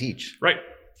you can't teach. Right.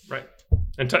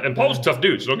 And Paul's a tough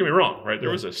dude, so don't get me wrong, right?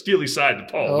 There was a steely side to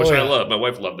Paul, which I love. My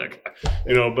wife loved that guy,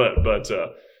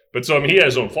 but so, he had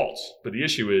his own faults. But the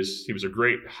issue is he was a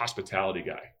great hospitality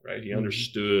guy, right? He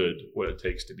understood what it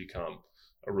takes to become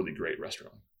a really great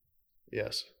restaurant.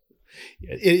 Yes.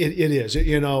 It is,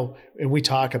 and we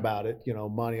talk about it,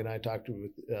 Monty and I talked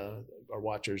with our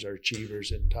watchers, our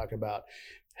achievers, and talk about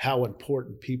how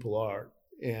important people are.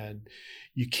 And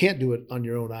you can't do it on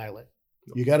your own island.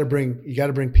 You got to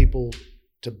bring people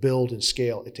to build and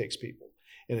scale. It takes people,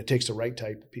 and it takes the right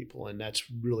type of people. And that's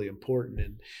really important.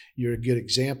 And you're a good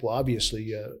example,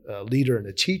 obviously, a leader and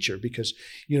a teacher, because,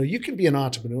 you can be an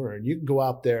entrepreneur and you can go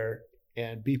out there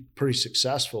and be pretty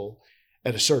successful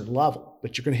at a certain level,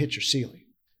 but you're going to hit your ceiling.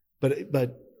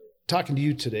 But talking to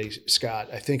you today, Scott,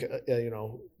 I think,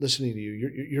 listening to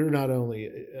you, you're not only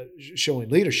showing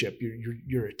leadership,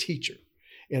 you're a teacher.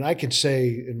 And I can say,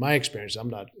 in my experience, I'm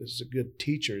not as a good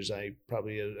teacher as I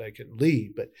can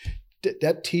lead, but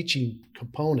that teaching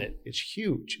component is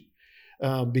huge,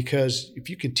 because if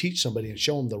you can teach somebody and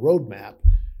show them the roadmap,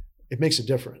 it makes a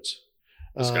difference.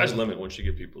 The sky's the limit once you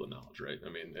give people the knowledge, right? I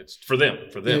mean, it's for them,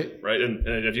 right? And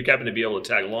if you happen to be able to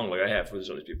tag along like I have with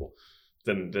some of these people,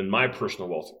 then my personal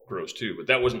wealth grows too. But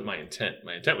that wasn't my intent.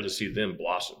 My intent was to see them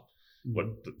blossom. What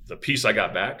the piece I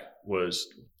got back was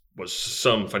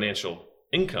some financial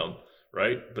income,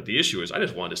 right? But the issue is I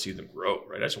just wanted to see them grow,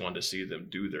 right? I just wanted to see them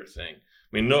do their thing.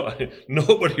 I mean,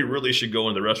 nobody really should go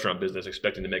into the restaurant business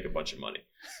expecting to make a bunch of money,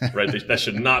 right? That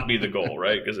should not be the goal,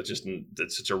 right? Because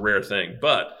it's such a rare thing.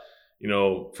 But,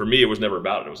 for me, it was never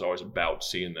about it. It was always about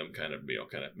seeing them kind of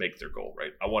make their goal,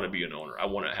 right? I want to be an owner. I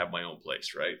want to have my own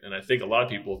place, right? And I think a lot of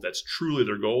people, if that's truly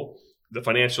their goal, the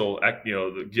financial,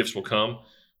 the gifts will come.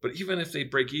 But even if they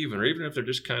break even, or even if they're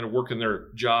just kind of working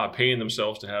their job, paying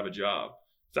themselves to have a job,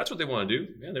 if that's what they want to do,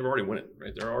 man, they're already winning,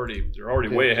 right? They're already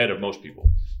way ahead of most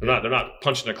people. They're not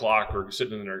punching the clock or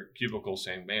sitting in their cubicle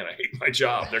saying, "Man, I hate my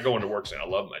job." They're going to work saying, "I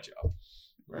love my job."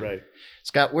 Right.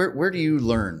 Scott, where do you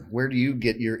learn? Where do you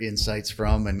get your insights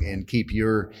from and keep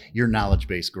your knowledge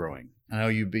base growing? I know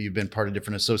you've been part of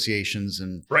different associations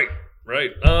and right.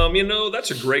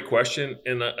 That's a great question,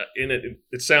 and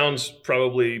it sounds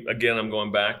probably, again, I'm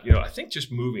going back. I think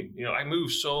just moving. I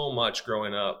moved so much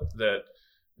growing up that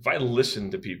if I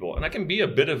listen to people, and I can be a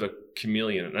bit of a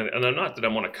chameleon, and I'm not that I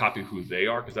want to copy who they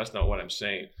are, because that's not what I'm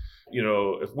saying.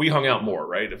 If we hung out more,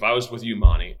 right? If I was with you,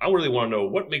 Monty, I really want to know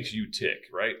what makes you tick,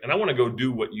 right? And I want to go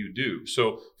do what you do.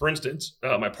 So, for instance,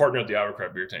 my partner at the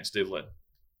Autocrat Beer Tank, Steve Lynn,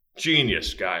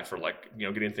 genius guy for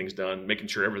getting things done, making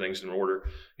sure everything's in order.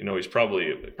 He's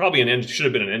probably should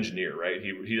have been an engineer, right?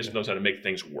 He just knows how to make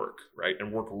things work, right?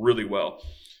 And work really well.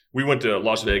 We went to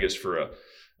Las Vegas for a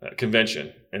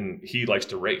convention, and he likes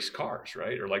to race cars,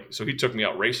 right? So he took me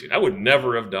out racing. I would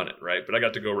never have done it, right? But I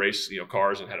got to go race,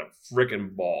 cars, and had a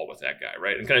freaking ball with that guy,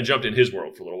 right? And kind of jumped in his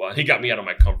world for a little while. He got me out of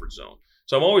my comfort zone.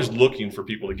 So I'm always looking for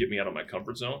people to get me out of my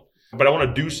comfort zone. But I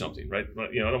want to do something, right?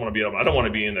 I don't want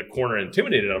to be in the corner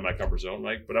intimidated out of my comfort zone,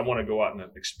 right? But I want to go out and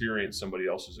experience somebody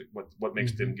else's, what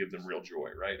makes them, give them real joy,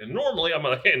 right? And normally I'm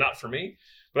like, hey, not for me.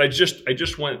 But I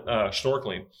just went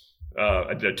snorkeling.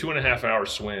 I did a 2.5-hour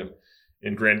swim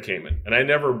in Grand Cayman, and I'd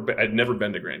never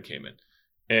been to Grand Cayman.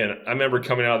 And I remember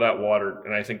coming out of that water,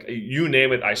 and I think you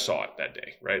name it, I saw it that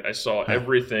day, right? I saw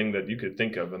everything that you could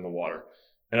think of in the water.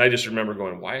 And I just remember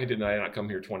going, why didn't I not come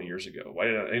here 20 years ago? Why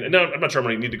did I? And I'm not sure I'm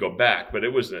going to need to go back, but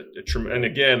it was and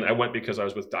again, I went because I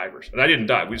was with divers. And I didn't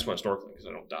dive. We just went snorkeling because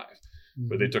I don't dive. Mm-hmm.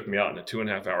 But they took me out in a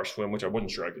 2.5-hour swim, which I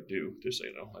wasn't sure I could do, just so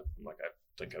you know. I'm like, I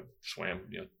think I've swam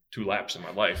 2 laps in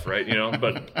my life, right?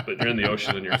 But you're in the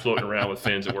ocean and you're floating around with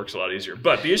fins. It works a lot easier.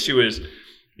 But the issue is,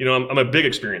 I'm a big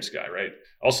experience guy, right?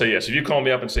 I'll say yes. If you call me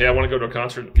up and say, hey, I want to go to a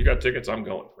concert, if you got tickets, I'm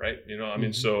going, right?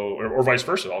 So, or vice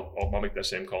versa. I'll make that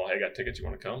same call. Hey, I got tickets. You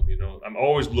want to come? I'm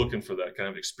always looking for that kind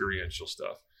of experiential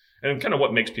stuff and kind of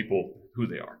what makes people who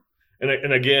they are.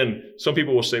 And again, some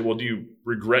people will say, well, do you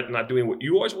regret not doing what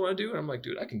you always want to do? And I'm like,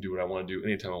 dude, I can do what I want to do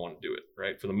anytime I want to do it,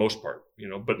 right? For the most part,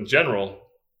 but in general,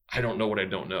 I don't know what I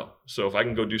don't know. So if I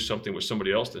can go do something with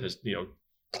somebody else that has,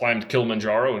 climbed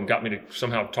Kilimanjaro and got me to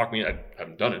somehow talk me, I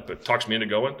haven't done it, but talks me into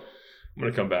going, I'm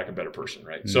going to come back a better person,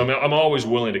 right? Mm-hmm. So I'm always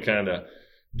willing to kind of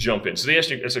jump in. So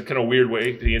it's a kind of weird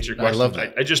way to answer your question. I love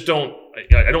that. I just don't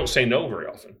say no very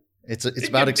often. It's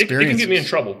about experience. It can get me in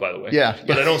trouble, by the way. Yeah.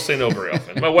 But I don't say no very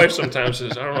often. My wife sometimes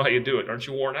says, I don't know how you do it. Aren't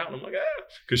you worn out? And I'm like,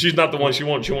 because she's not the one. She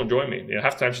won't join me.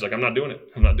 Half the time she's like, I'm not doing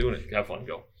it. Have fun,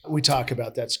 go. We talk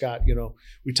about that, Scott.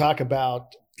 We talk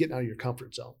about getting out of your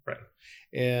comfort zone. Right.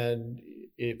 And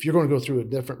if you're going to go through a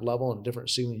different level and a different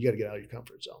ceiling, you got to get out of your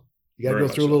comfort zone. You got to go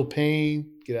through a little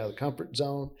pain, get out of the comfort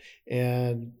zone,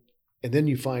 and then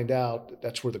you find out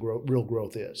that's where the real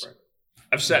growth is. Right.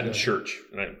 I've sat in church,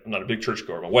 and I'm not a big church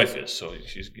goer. My wife is, so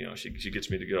she's she gets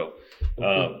me to go.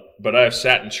 But I've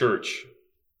sat in church,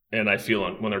 and I feel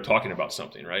when they're talking about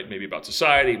something, right? Maybe about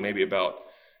society,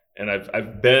 and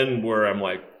I've been where I'm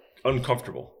like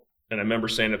uncomfortable. And I remember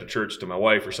saying at the church to my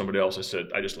wife or somebody else, I said,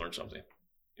 I just learned something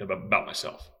about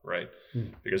myself, right?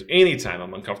 Because anytime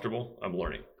I'm uncomfortable, I'm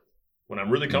learning. When I'm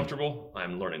really comfortable,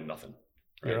 I'm learning nothing.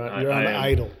 Right? You're on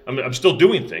idle. I'm still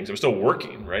doing things. I'm still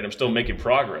working, right? I'm still making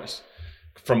progress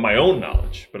from my own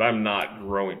knowledge, but I'm not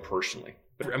growing personally.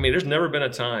 I mean, there's never been a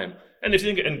time. And if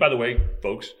you think, and by the way,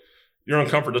 folks, your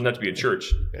uncomfort doesn't have to be in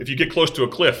church. If you get close to a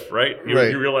cliff, right,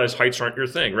 you realize heights aren't your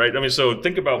thing, right? I mean, so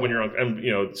think about when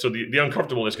you're, so the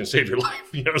uncomfortableness can save your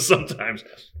life, sometimes.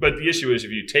 But the issue is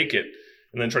if you take it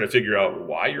and then try to figure out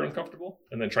why you're uncomfortable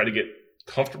and then try to get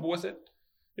comfortable with it,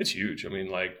 it's huge. I mean,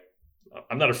 like,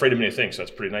 I'm not afraid of many things, so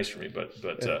that's pretty nice for me. But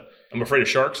I'm afraid of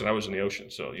sharks, and I was in the ocean,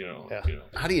 so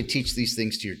How do you teach these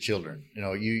things to your children?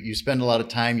 You spend a lot of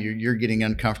time. You're getting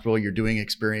uncomfortable. You're doing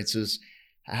experiences.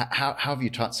 How have you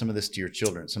taught some of this to your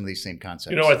children, some of these same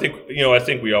concepts? I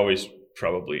think we always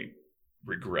probably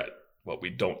regret what we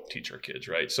don't teach our kids,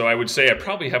 right? So I would say I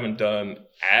probably haven't done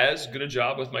as good a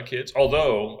job with my kids,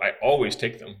 although I always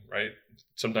take them, right?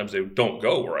 Sometimes they don't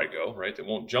go where I go, right? They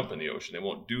won't jump in the ocean. They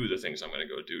won't do the things I'm going to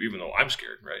go do, even though I'm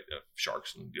scared, right? Of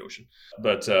sharks in the ocean.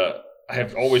 But I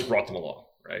have always brought them along,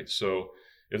 right? So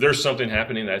if there's something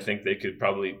happening that I think they could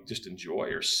probably just enjoy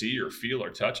or see or feel or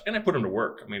touch, and I put them to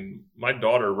work. I mean, my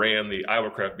daughter ran the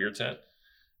Iowa Craft Beer Tent,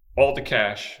 all the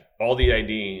cash, all the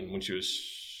IDing when she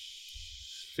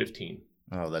was 15.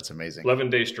 Oh, that's amazing. 11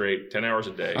 days straight, 10 hours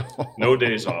a day, no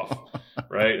days off,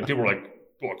 right? And people were like,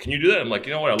 well, can you do that? I'm like,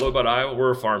 you know what I love about Iowa?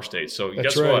 We're a farm state. So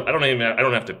guess what? I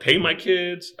don't have to pay my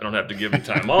kids. I don't have to give them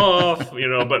time off,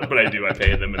 but I do. I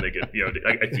pay them and they get,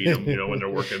 I feed them, when they're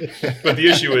working. But the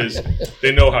issue is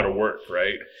they know how to work,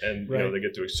 right? And, they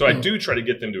get to, so I do try to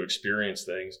get them to experience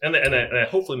things and I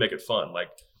hopefully make it fun. Like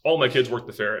all my kids work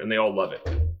the fair and they all love it.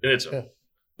 And it's a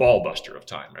ball buster of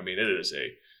time. I mean, it is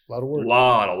a lot of work, a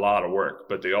lot of work,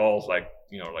 but they all like,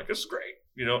 this is great.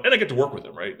 And I get to work with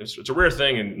them, right? It's a rare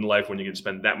thing in life when you can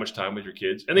spend that much time with your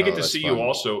kids. And they get to see you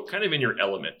also kind of in your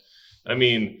element. I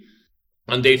mean,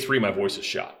 on day 3, my voice is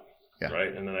shot,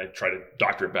 right? And then I try to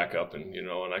doctor it back up and,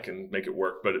 and I can make it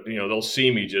work. But, they'll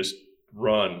see me just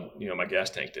run, my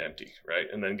gas tank to empty, right?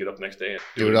 And then get up the next day and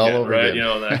do it all again, over right? again.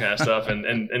 And that kind of stuff.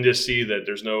 And just see that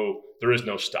there is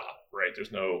no stop, right?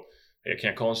 There's no, hey, I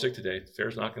can't call in sick today. The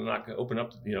fair's not going to open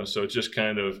up, so it's just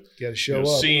kind of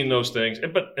seeing those things.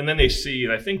 And then they see,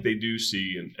 and I think they do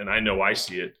see, and I know I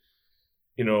see it,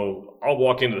 I'll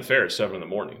walk into the fair at 7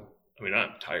 a.m. I mean,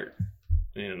 I'm tired.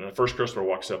 And the first customer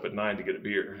walks up at 9 to get a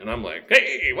beer. And I'm like,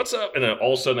 hey, what's up? And then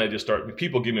all of a sudden I just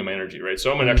people give me my energy, right?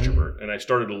 So I'm an extrovert. And I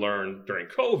started to learn during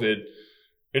COVID,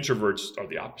 introverts are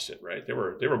the opposite, right? They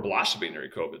were blossoming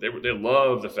during COVID. They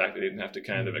love the fact that they didn't have to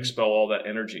kind of expel all that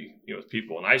energy, with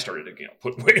people. And I started to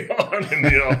put weight on,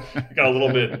 and got a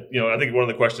little bit. I think one of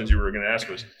the questions you were going to ask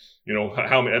was,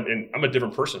 how? And I'm a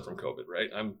different person from COVID, right?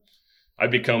 I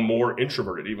become more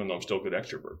introverted, even though I'm still a good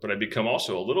extrovert. But I become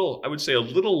also a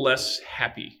little less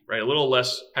happy, right? A little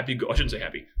less happy. I shouldn't say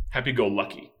happy.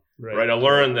 Happy-go-lucky, right? I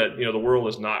learned that the world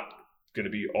is not going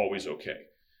to be always okay.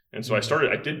 And so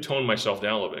I did tone myself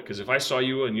down a little bit, because if I saw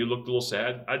you and you looked a little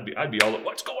sad, I'd be all,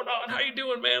 what's going on? How you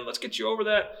doing, man? Let's get you over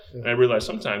that. Yeah. And I realized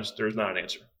sometimes there's not an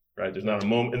answer, right? There's not a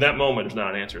moment. In that moment, there's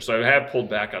not an answer. So I have pulled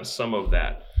back on some of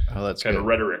that kind of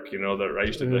rhetoric, that I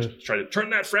used to try to turn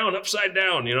that frown upside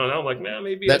down, and I'm like, man,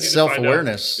 maybe that's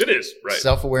self-awareness. It is, right?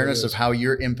 Self-awareness of how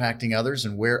you're impacting others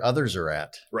and where others are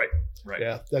at. Right.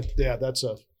 Yeah, that's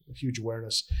a huge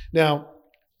awareness. Now,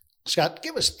 Scott,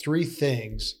 give us 3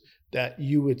 things that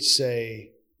you would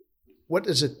say, what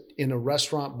is it in a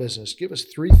restaurant business? Give us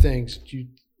 3 things that you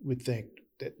would think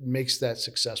that makes that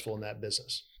successful in that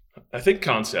business. I think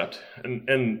concept.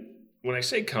 And when I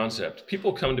say concept,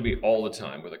 people come to me all the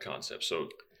time with a concept. So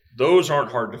those aren't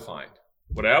hard to find.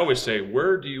 But I always say,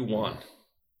 where do you want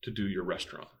to do your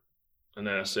restaurant? And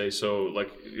then I say, so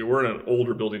like we're in an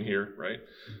older building here, right?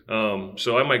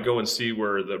 So I might go and see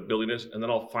where the building is, and then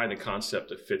I'll find a concept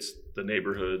that fits the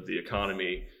neighborhood, the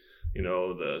economy,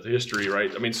 the history,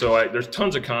 right? I mean, so there's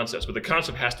tons of concepts, but the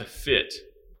concept has to fit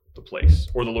the place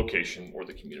or the location or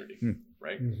the community,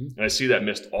 right? Mm-hmm. And I see that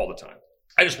missed all the time.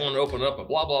 I just want to open up a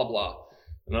blah, blah, blah.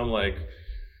 And I'm like,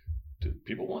 do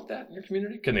people want that in your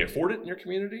community? Can they afford it in your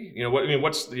community?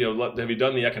 Have you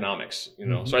done the economics?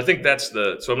 So I think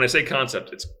so when I say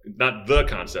concept, it's not the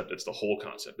concept, it's the whole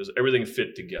concept. Does everything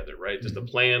fit together, right? Does the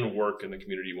plan work in the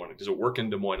community you want it? Does it work in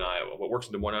Des Moines, Iowa? What works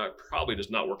in Des Moines, Iowa probably does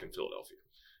not work in Philadelphia.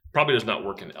 Probably does not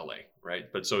work in LA,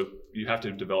 right? But so you have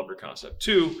to develop your concept.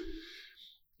 2,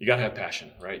 you got to have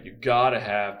passion, right? You got to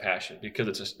have passion,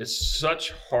 because it's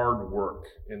such hard work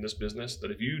in this business that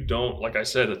if you don't, like I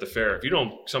said at the fair, if you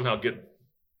don't somehow get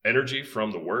energy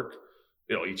from the work,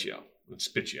 it'll eat you out. It'll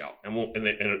spit you out. And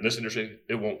in this industry,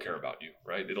 it won't care about you,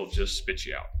 right? It'll just spit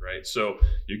you out, right? So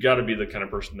you got to be the kind of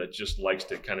person that just likes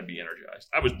to kind of be energized.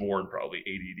 I was born probably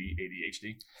ADD,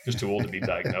 ADHD, just too old to be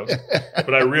diagnosed.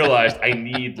 But I realized I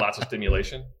need lots of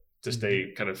stimulation to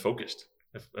stay kind of focused.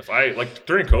 If I, like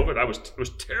during COVID, it was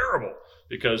terrible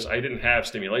because I didn't have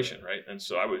stimulation, right? And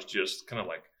so I was just kind of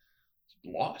like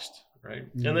lost, right?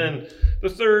 Mm-hmm. And then the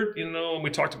third, and we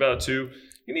talked about it too,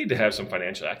 you need to have some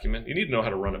financial acumen. You need to know how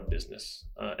to run a business.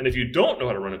 And if you don't know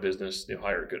how to run a business,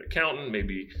 hire a good accountant,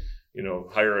 maybe,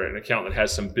 hire an accountant that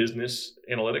has some business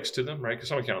analytics to them, right? Because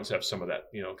some accountants have some of that,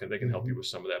 they can help you with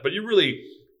some of that. But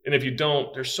and if you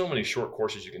don't, there's so many short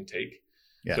courses you can take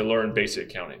to learn basic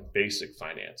accounting, basic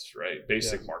finance, right?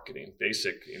 Basic marketing,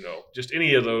 basic, just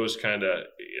any of those kind of,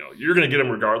 you're going to get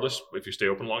them regardless. If you stay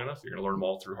open long enough, you're going to learn them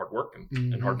all through hard work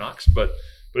and hard knocks. But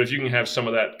if you can have some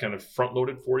of that kind of front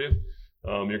loaded for you,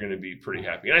 you're going to be pretty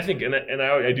happy. And I think, and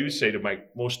I do say to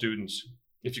most students,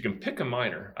 if you can pick a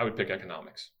minor, I would pick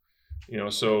economics.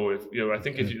 So if I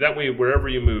think if you, that way, wherever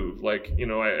you move, like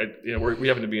we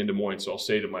happen to be in Des Moines, so I'll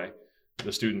say to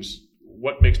the students,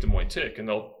 what makes Des Moines tick, and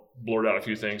they'll blurt out a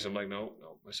few things. I'm like, no.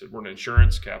 I said, we're an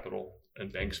insurance capital,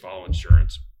 and banks follow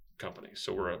insurance companies,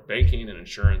 so we're a banking and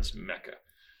insurance mecca.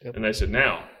 Yep. And I said,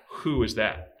 now who is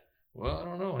that? Well, I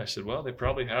don't know. And I said, well, they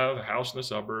probably have a house in the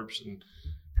suburbs, and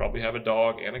probably have a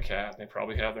dog and a cat. And they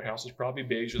probably have their house is probably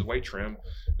beige with white trim,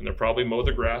 and they're probably mow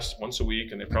the grass once a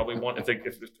week. And they probably want, if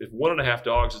 1.5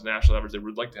 dogs is national average, they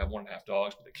would like to have 1.5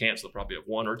 dogs, but they can't. So they'll probably have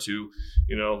 1 or 2.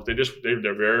 They want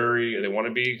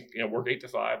to be, work 8 to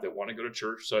 5. They want to go to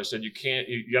church. So I said, you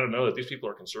got to know that these people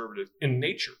are conservative in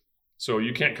nature. So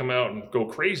you can't come out and go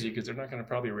crazy, because they're not going to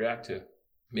probably react to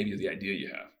maybe the idea you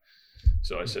have.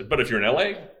 So I said, but if you're in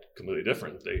LA, completely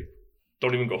different. They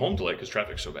don't even go home till late because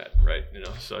traffic's so bad, right?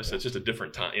 So I said it's just a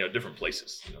different time, different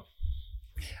places.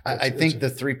 I think the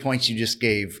 3 points you just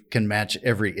gave can match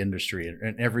every industry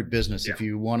and every business. Yeah. If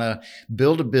you want to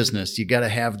build a business, you got to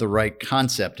have the right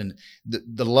concept. And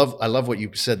I love what you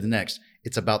said. The next,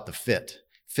 it's about the fit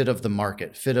of the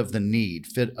market, fit of the need,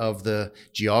 fit of the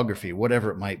geography,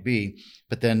 whatever it might be.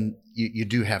 But then you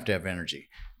do have to have energy.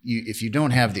 If you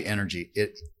don't have the energy,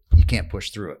 you can't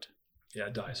push through it. Yeah,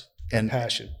 it dies. And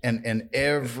passion. And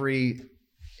every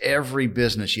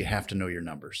business, you have to know your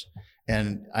numbers.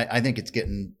 And I think it's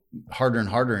getting harder and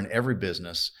harder in every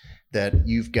business that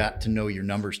you've got to know your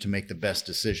numbers to make the best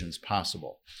decisions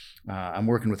possible. I'm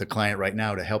working with a client right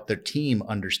now to help their team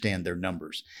understand their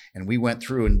numbers. And we went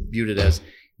through and viewed it as,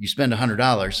 you spend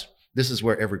 $100, this is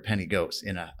where every penny goes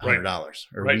in $100. Right.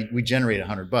 Or right. we generate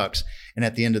 $100. And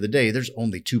at the end of the day, there's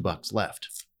only $2 left.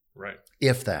 Right.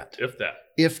 If that.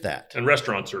 And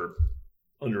restaurants are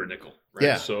under a nickel, right?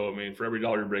 Yeah. So, I mean, for every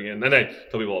dollar you bring in, and I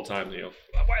tell people all the time,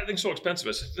 why are things so expensive?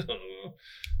 I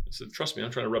said, trust me, I'm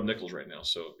trying to rub nickels right now.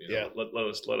 So, let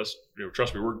us,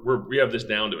 trust me, we have this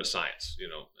down to a science,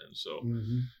 and so,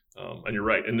 and you're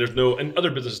right. And and other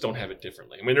businesses don't have it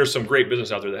differently. I mean, there's some great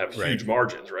business out there that have huge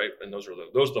margins, right? And those are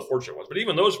the fortunate ones. But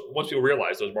even those, once people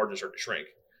realize those margins start to shrink,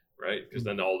 right? Because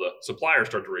then all the suppliers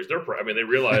start to raise their price. I mean, they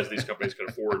realize these companies can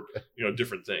afford,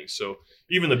 different things. So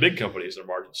even the big companies, their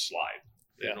margins slide.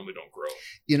 They normally don't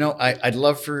grow. I'd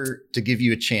love to give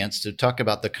you a chance to talk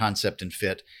about the concept and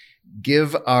fit.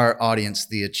 Give our audience,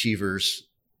 the achievers,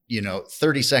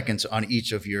 30 seconds on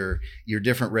each of your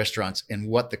different restaurants and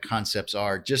what the concepts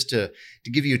are, just to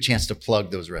give you a chance to plug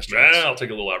those restaurants. I'll take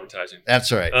a little advertising.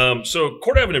 That's all right. So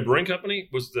Court Avenue Brewing Company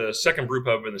was the second brew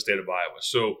pub in the state of Iowa.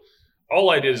 So all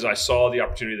I did is I saw the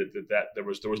opportunity that there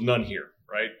was none here,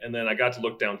 right? And then I got to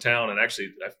look downtown, and actually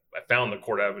I found the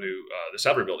Court Avenue, the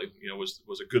Salvary Building,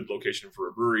 was a good location for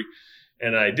a brewery.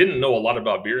 And I didn't know a lot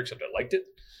about beer, except I liked it.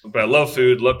 But I love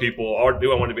food, love people. I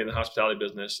wanted to be in the hospitality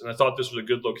business, and I thought this was a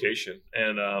good location.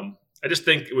 And I just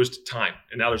think it was time.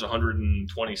 And now there's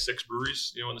 126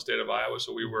 breweries, in the state of Iowa.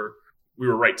 So we were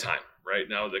right time. Right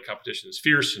now the competition is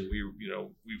fierce, and we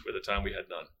at the time we had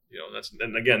none.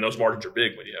 And again, those margins are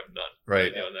big when you have none, right?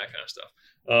 And that kind of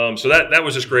stuff. So that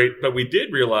was just great. But we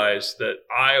did realize that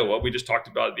Iowa, we just talked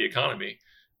about the economy,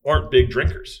 aren't big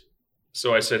drinkers.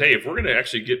 So I said, hey, if we're going to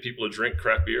actually get people to drink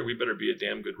craft beer, we better be a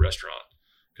damn good restaurant,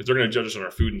 because they're going to judge us on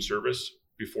our food and service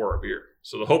before our beer.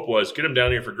 So the hope was get them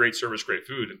down here for great service, great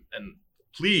food, and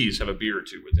please have a beer or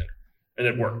two with dinner. And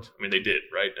it worked. I mean, they did,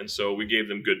 right? And so we gave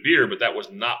them good beer, but that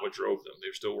was not what drove them.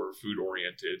 They still were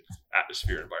food-oriented,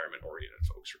 atmosphere, environment-oriented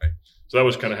folks, right? So that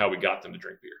was kind of how we got them to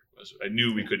drink beer. I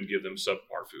knew we couldn't give them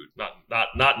subpar food, not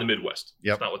in the Midwest.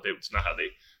 Yep. It's not how they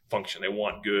function. They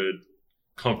want good,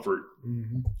 comfort,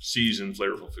 seasoned,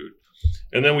 flavorful food.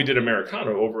 And then we did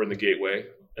Americano over in the Gateway,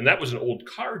 and that was an old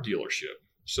car dealership.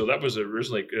 So that was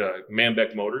originally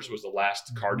Manbeck Motors was the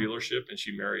last car dealership, and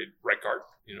she married Reichard,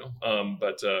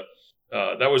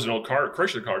 that was an old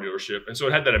Chrysler car dealership. And so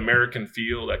it had that American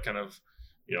feel, that kind of,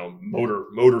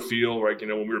 motor feel, right?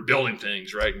 When we were building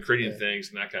things, right? And creating things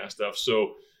and that kind of stuff.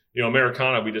 So,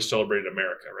 Americana, we just celebrated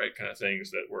America, right? Kind of things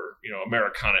that were,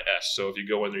 Americana-esque. So if you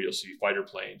go in there, you'll see fighter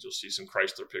planes, you'll see some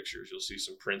Chrysler pictures, you'll see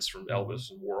some prints from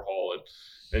Elvis and Warhol.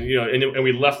 And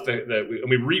we left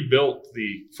we rebuilt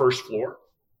the first floor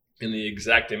in the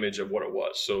exact image of what it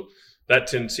was. So that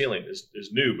tin ceiling is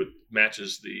new, but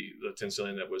matches the tin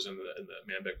ceiling that was in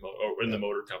the Manbeck motor, or in the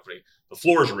motor company. The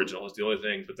floor is original, is the only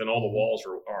thing, but then all the walls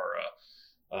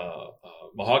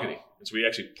mahogany. And so we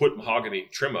actually put mahogany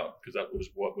trim up because that was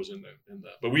what was in the,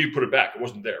 but we put it back. It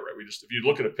wasn't there, right? If you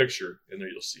look at a picture in there,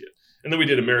 you'll see it. And then we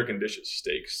did American dishes,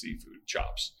 steaks, seafood,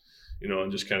 chops,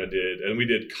 and just kind of and we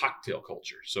did cocktail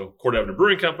culture. So Court Avenue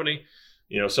Brewing Company,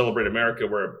 Celebrate America,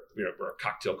 we're a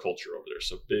cocktail culture over there.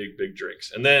 So big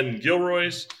drinks. And then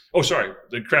Gilroy's,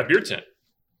 the craft beer tent.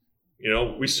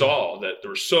 We saw that there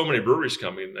were so many breweries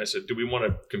coming. And I said, do we want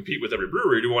to compete with every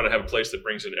brewery? Or do we want to have a place that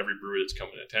brings in every brewery that's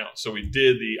coming to town? So we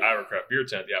did the Iowa Craft Beer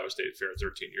Tent at the Iowa State Fair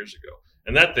 13 years ago.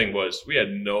 And that thing we had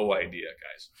no idea,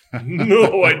 guys.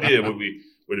 No idea would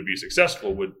it be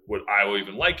successful? Would Iowa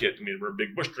even like it? I mean, we're a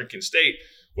big Busch drinking state.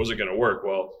 Was it going to work?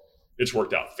 Well, it's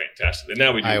worked out fantastically. And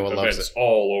now we do events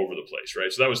all over the place,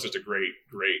 right? So that was just a great,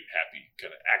 happy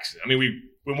kind of accident. I mean,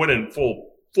 we went in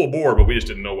full bore, but we just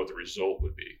didn't know what the result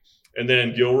would be. And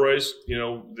then Gilroy's,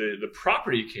 the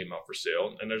property came up for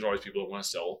sale, and there's always people that want to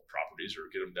sell properties or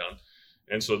get them done.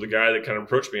 And so the guy that kind of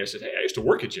approached me, I said, hey, I used to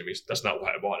work at Jimmy's. That's not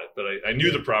why I bought it. But I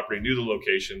knew the property, knew the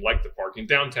location, liked the parking.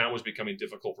 Downtown was becoming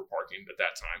difficult for parking at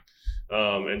that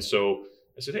time. And so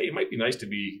I said, hey, it might be nice to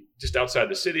be just outside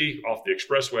the city, off the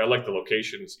expressway. I like the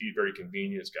location. It's very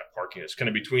convenient. It's got parking. It's kind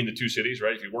of between the two cities,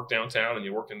 right? If you work downtown and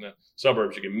you work in the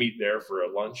suburbs, you can meet there for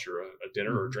a lunch or a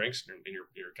dinner or drinks, and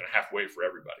you're kind of halfway for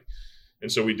everybody.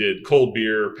 And so we did cold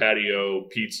beer, patio,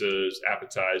 pizzas,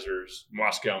 appetizers,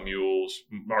 Moscow mules,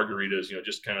 margaritas,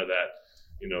 just kind of that,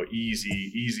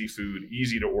 easy food,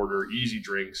 easy to order, easy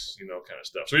drinks, kind of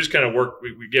stuff. So we just kind of work.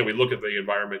 We look at the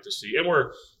environment to see, and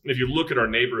if you look at our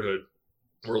neighborhood,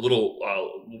 we're a little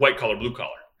white collar, blue collar,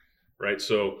 right?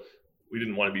 So we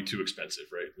didn't want to be too expensive,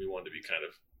 right? We wanted to be kind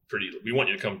of pretty. We want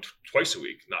you to come twice a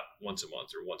week, not once a month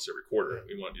or once every quarter.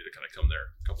 We wanted you to kind of come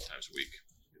there a couple times a week.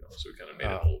 So we kind of made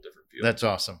it a whole different feel. That's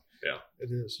awesome. Yeah, it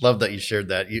is. Love that you shared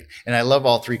that. And I love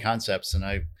all three concepts, and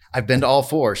I've been to all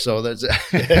four. So that's. I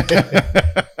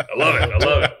love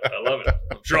it.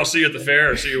 I'm sure I'll see you at the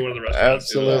fair or see you at one of the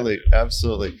restaurants.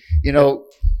 Absolutely.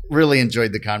 Really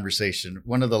enjoyed the conversation.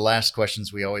 One of the last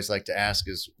questions we always like to ask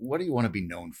is, what do you want to be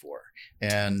known for?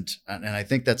 And I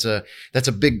think that's a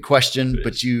big question.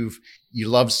 But you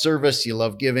love service, you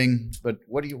love giving. But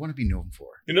what do you want to be known for?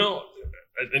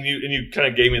 And you kind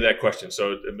of gave me that question,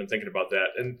 so I've been thinking about that,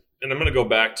 and I'm going to go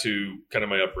back to kind of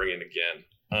my upbringing again.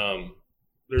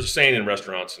 There's a saying in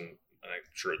restaurants, and I'm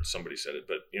sure somebody said it,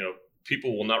 but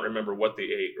people will not remember what they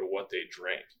ate or what they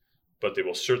drank, but they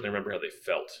will certainly remember how they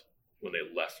felt when they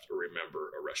left or remember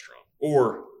a restaurant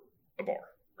or a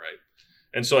bar, right?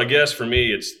 And so I guess for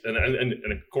me, it's and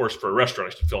of course for a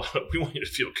restaurant, we want you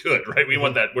to feel good, right? We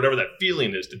want that, whatever that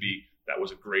feeling is, to be. That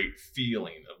was a great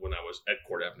feeling of when I was at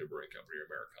Court Avenue Brewing Company or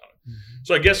Americana. Mm-hmm.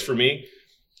 So I guess for me,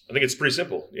 I think it's pretty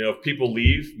simple. If people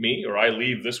leave me or I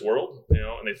leave this world,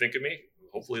 and they think of me,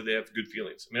 hopefully they have good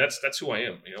feelings. I mean, that's who I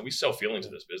am. We sell feelings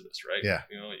in this business, right? Yeah.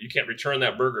 You can't return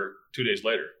that burger 2 days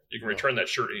later. You can return that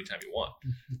shirt anytime you want,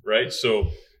 right? So,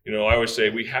 I always say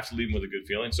we have to leave them with a good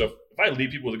feeling. So if I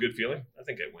leave people with a good feeling, I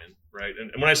think I win, right?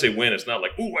 And when I say win, it's not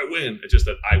like, ooh, I win. It's just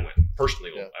that I win.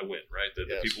 Personally, I win, right?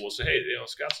 That people will say, hey,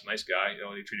 Scott's a nice guy.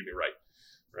 He treated me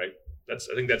right?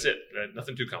 I think that's it. Right?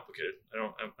 Nothing too complicated. I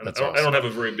don't have a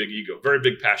very big ego, very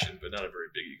big passion, but not a very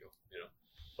big ego.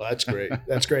 Well, that's great.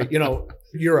 That's great.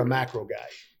 You're a macro guy.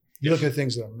 You look at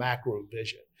things in a macro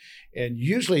vision, and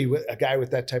usually a guy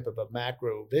with that type of a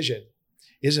macro vision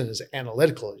isn't as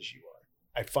analytical as you are.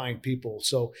 I find people.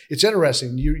 So it's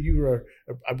interesting. You are,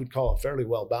 I would call a fairly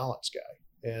well balanced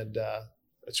guy, and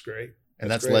that's great. And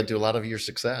that's led to a lot of your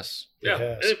success.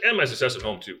 Yeah, and my success at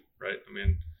home too, right? I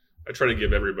mean, I try to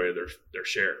give everybody their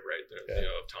share, right?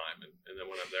 Of time, and then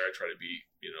when I'm there, I try to be,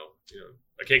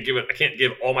 I can't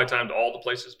give all my time to all the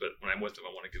places, but when I'm with them,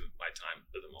 I want to give my time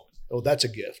to the moment. Oh, that's a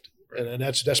gift, right. and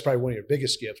that's probably one of your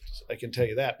biggest gifts. I can tell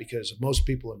you that, because most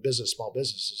people in business, small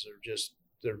businesses, are just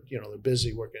they're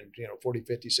busy working 40,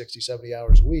 50, 60, 70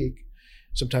 hours a week.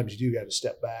 Sometimes you do got to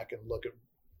step back and look at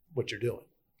what you're doing.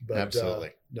 But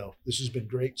absolutely. No, this has been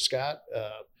great, Scott.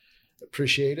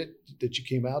 Appreciate it that you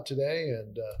came out today,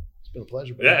 and it's been a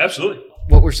pleasure. Yeah, absolutely.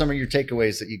 What were some of your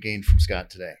takeaways that you gained from Scott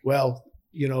today? Well,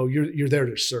 you're there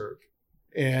to serve,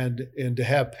 and to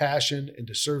have passion and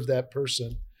to serve that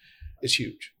person is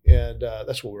huge, and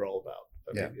that's what we're all about.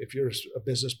 I mean, if you're a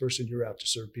business person, you're out to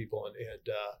serve people and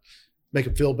make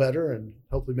them feel better, and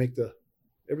hopefully make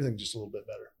everything just a little bit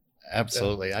better.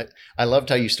 Absolutely. Yeah. I loved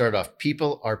how you started off.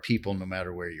 People are people no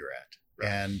matter where you're at. Right.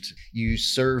 And you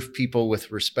serve people with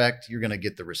respect, you're going to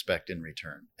get the respect in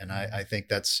return. And I think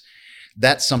that's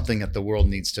something that the world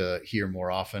needs to hear more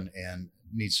often and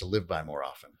needs to live by more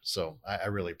often. So I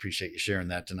really appreciate you sharing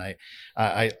that tonight.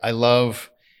 I love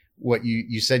what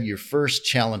you said your first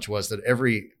challenge was that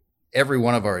every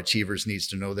one of our achievers needs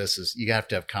to know this is you have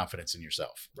to have confidence in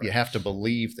yourself. Right. You have to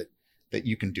believe that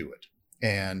you can do it.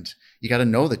 And you got to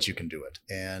know that you can do it.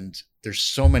 And there's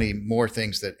so many more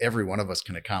things that every one of us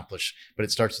can accomplish, but it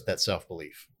starts with that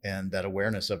self-belief and that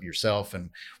awareness of yourself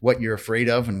and what you're afraid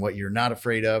of and what you're not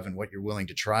afraid of and what you're willing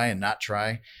to try and not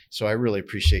try. So I really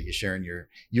appreciate you sharing your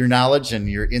knowledge and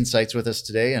your insights with us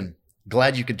today, and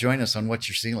glad you could join us on What's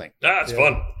Your Ceiling. It's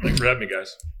fun. Thanks for having me,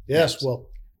 guys. Yes. Well,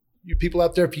 you people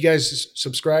out there, if you guys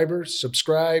subscribe,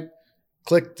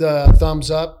 click the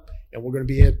thumbs up. And we're going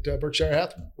to be at Berkshire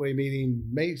Hathaway meeting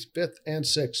May 5th and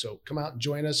 6th. So come out and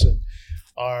join us. And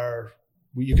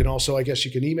you can also, I guess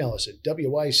you can email us at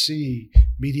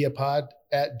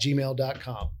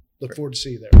wycmediapod@gmail.com. Look forward to see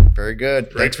you there. Very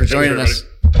good. Thanks for joining us.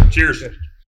 Cheers.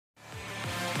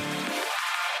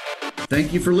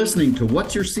 Thank you for listening to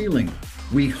What's Your Ceiling?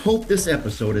 We hope this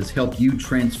episode has helped you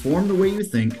transform the way you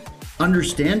think,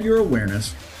 understand your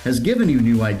awareness, has given you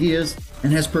new ideas,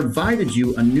 and has provided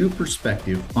you a new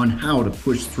perspective on how to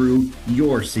push through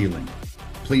your ceiling.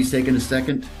 Please take a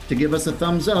second to give us a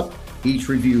thumbs up. Each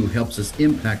review helps us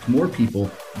impact more people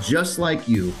just like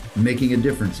you, making a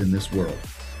difference in this world.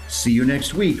 See you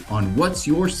next week on What's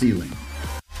Your Ceiling?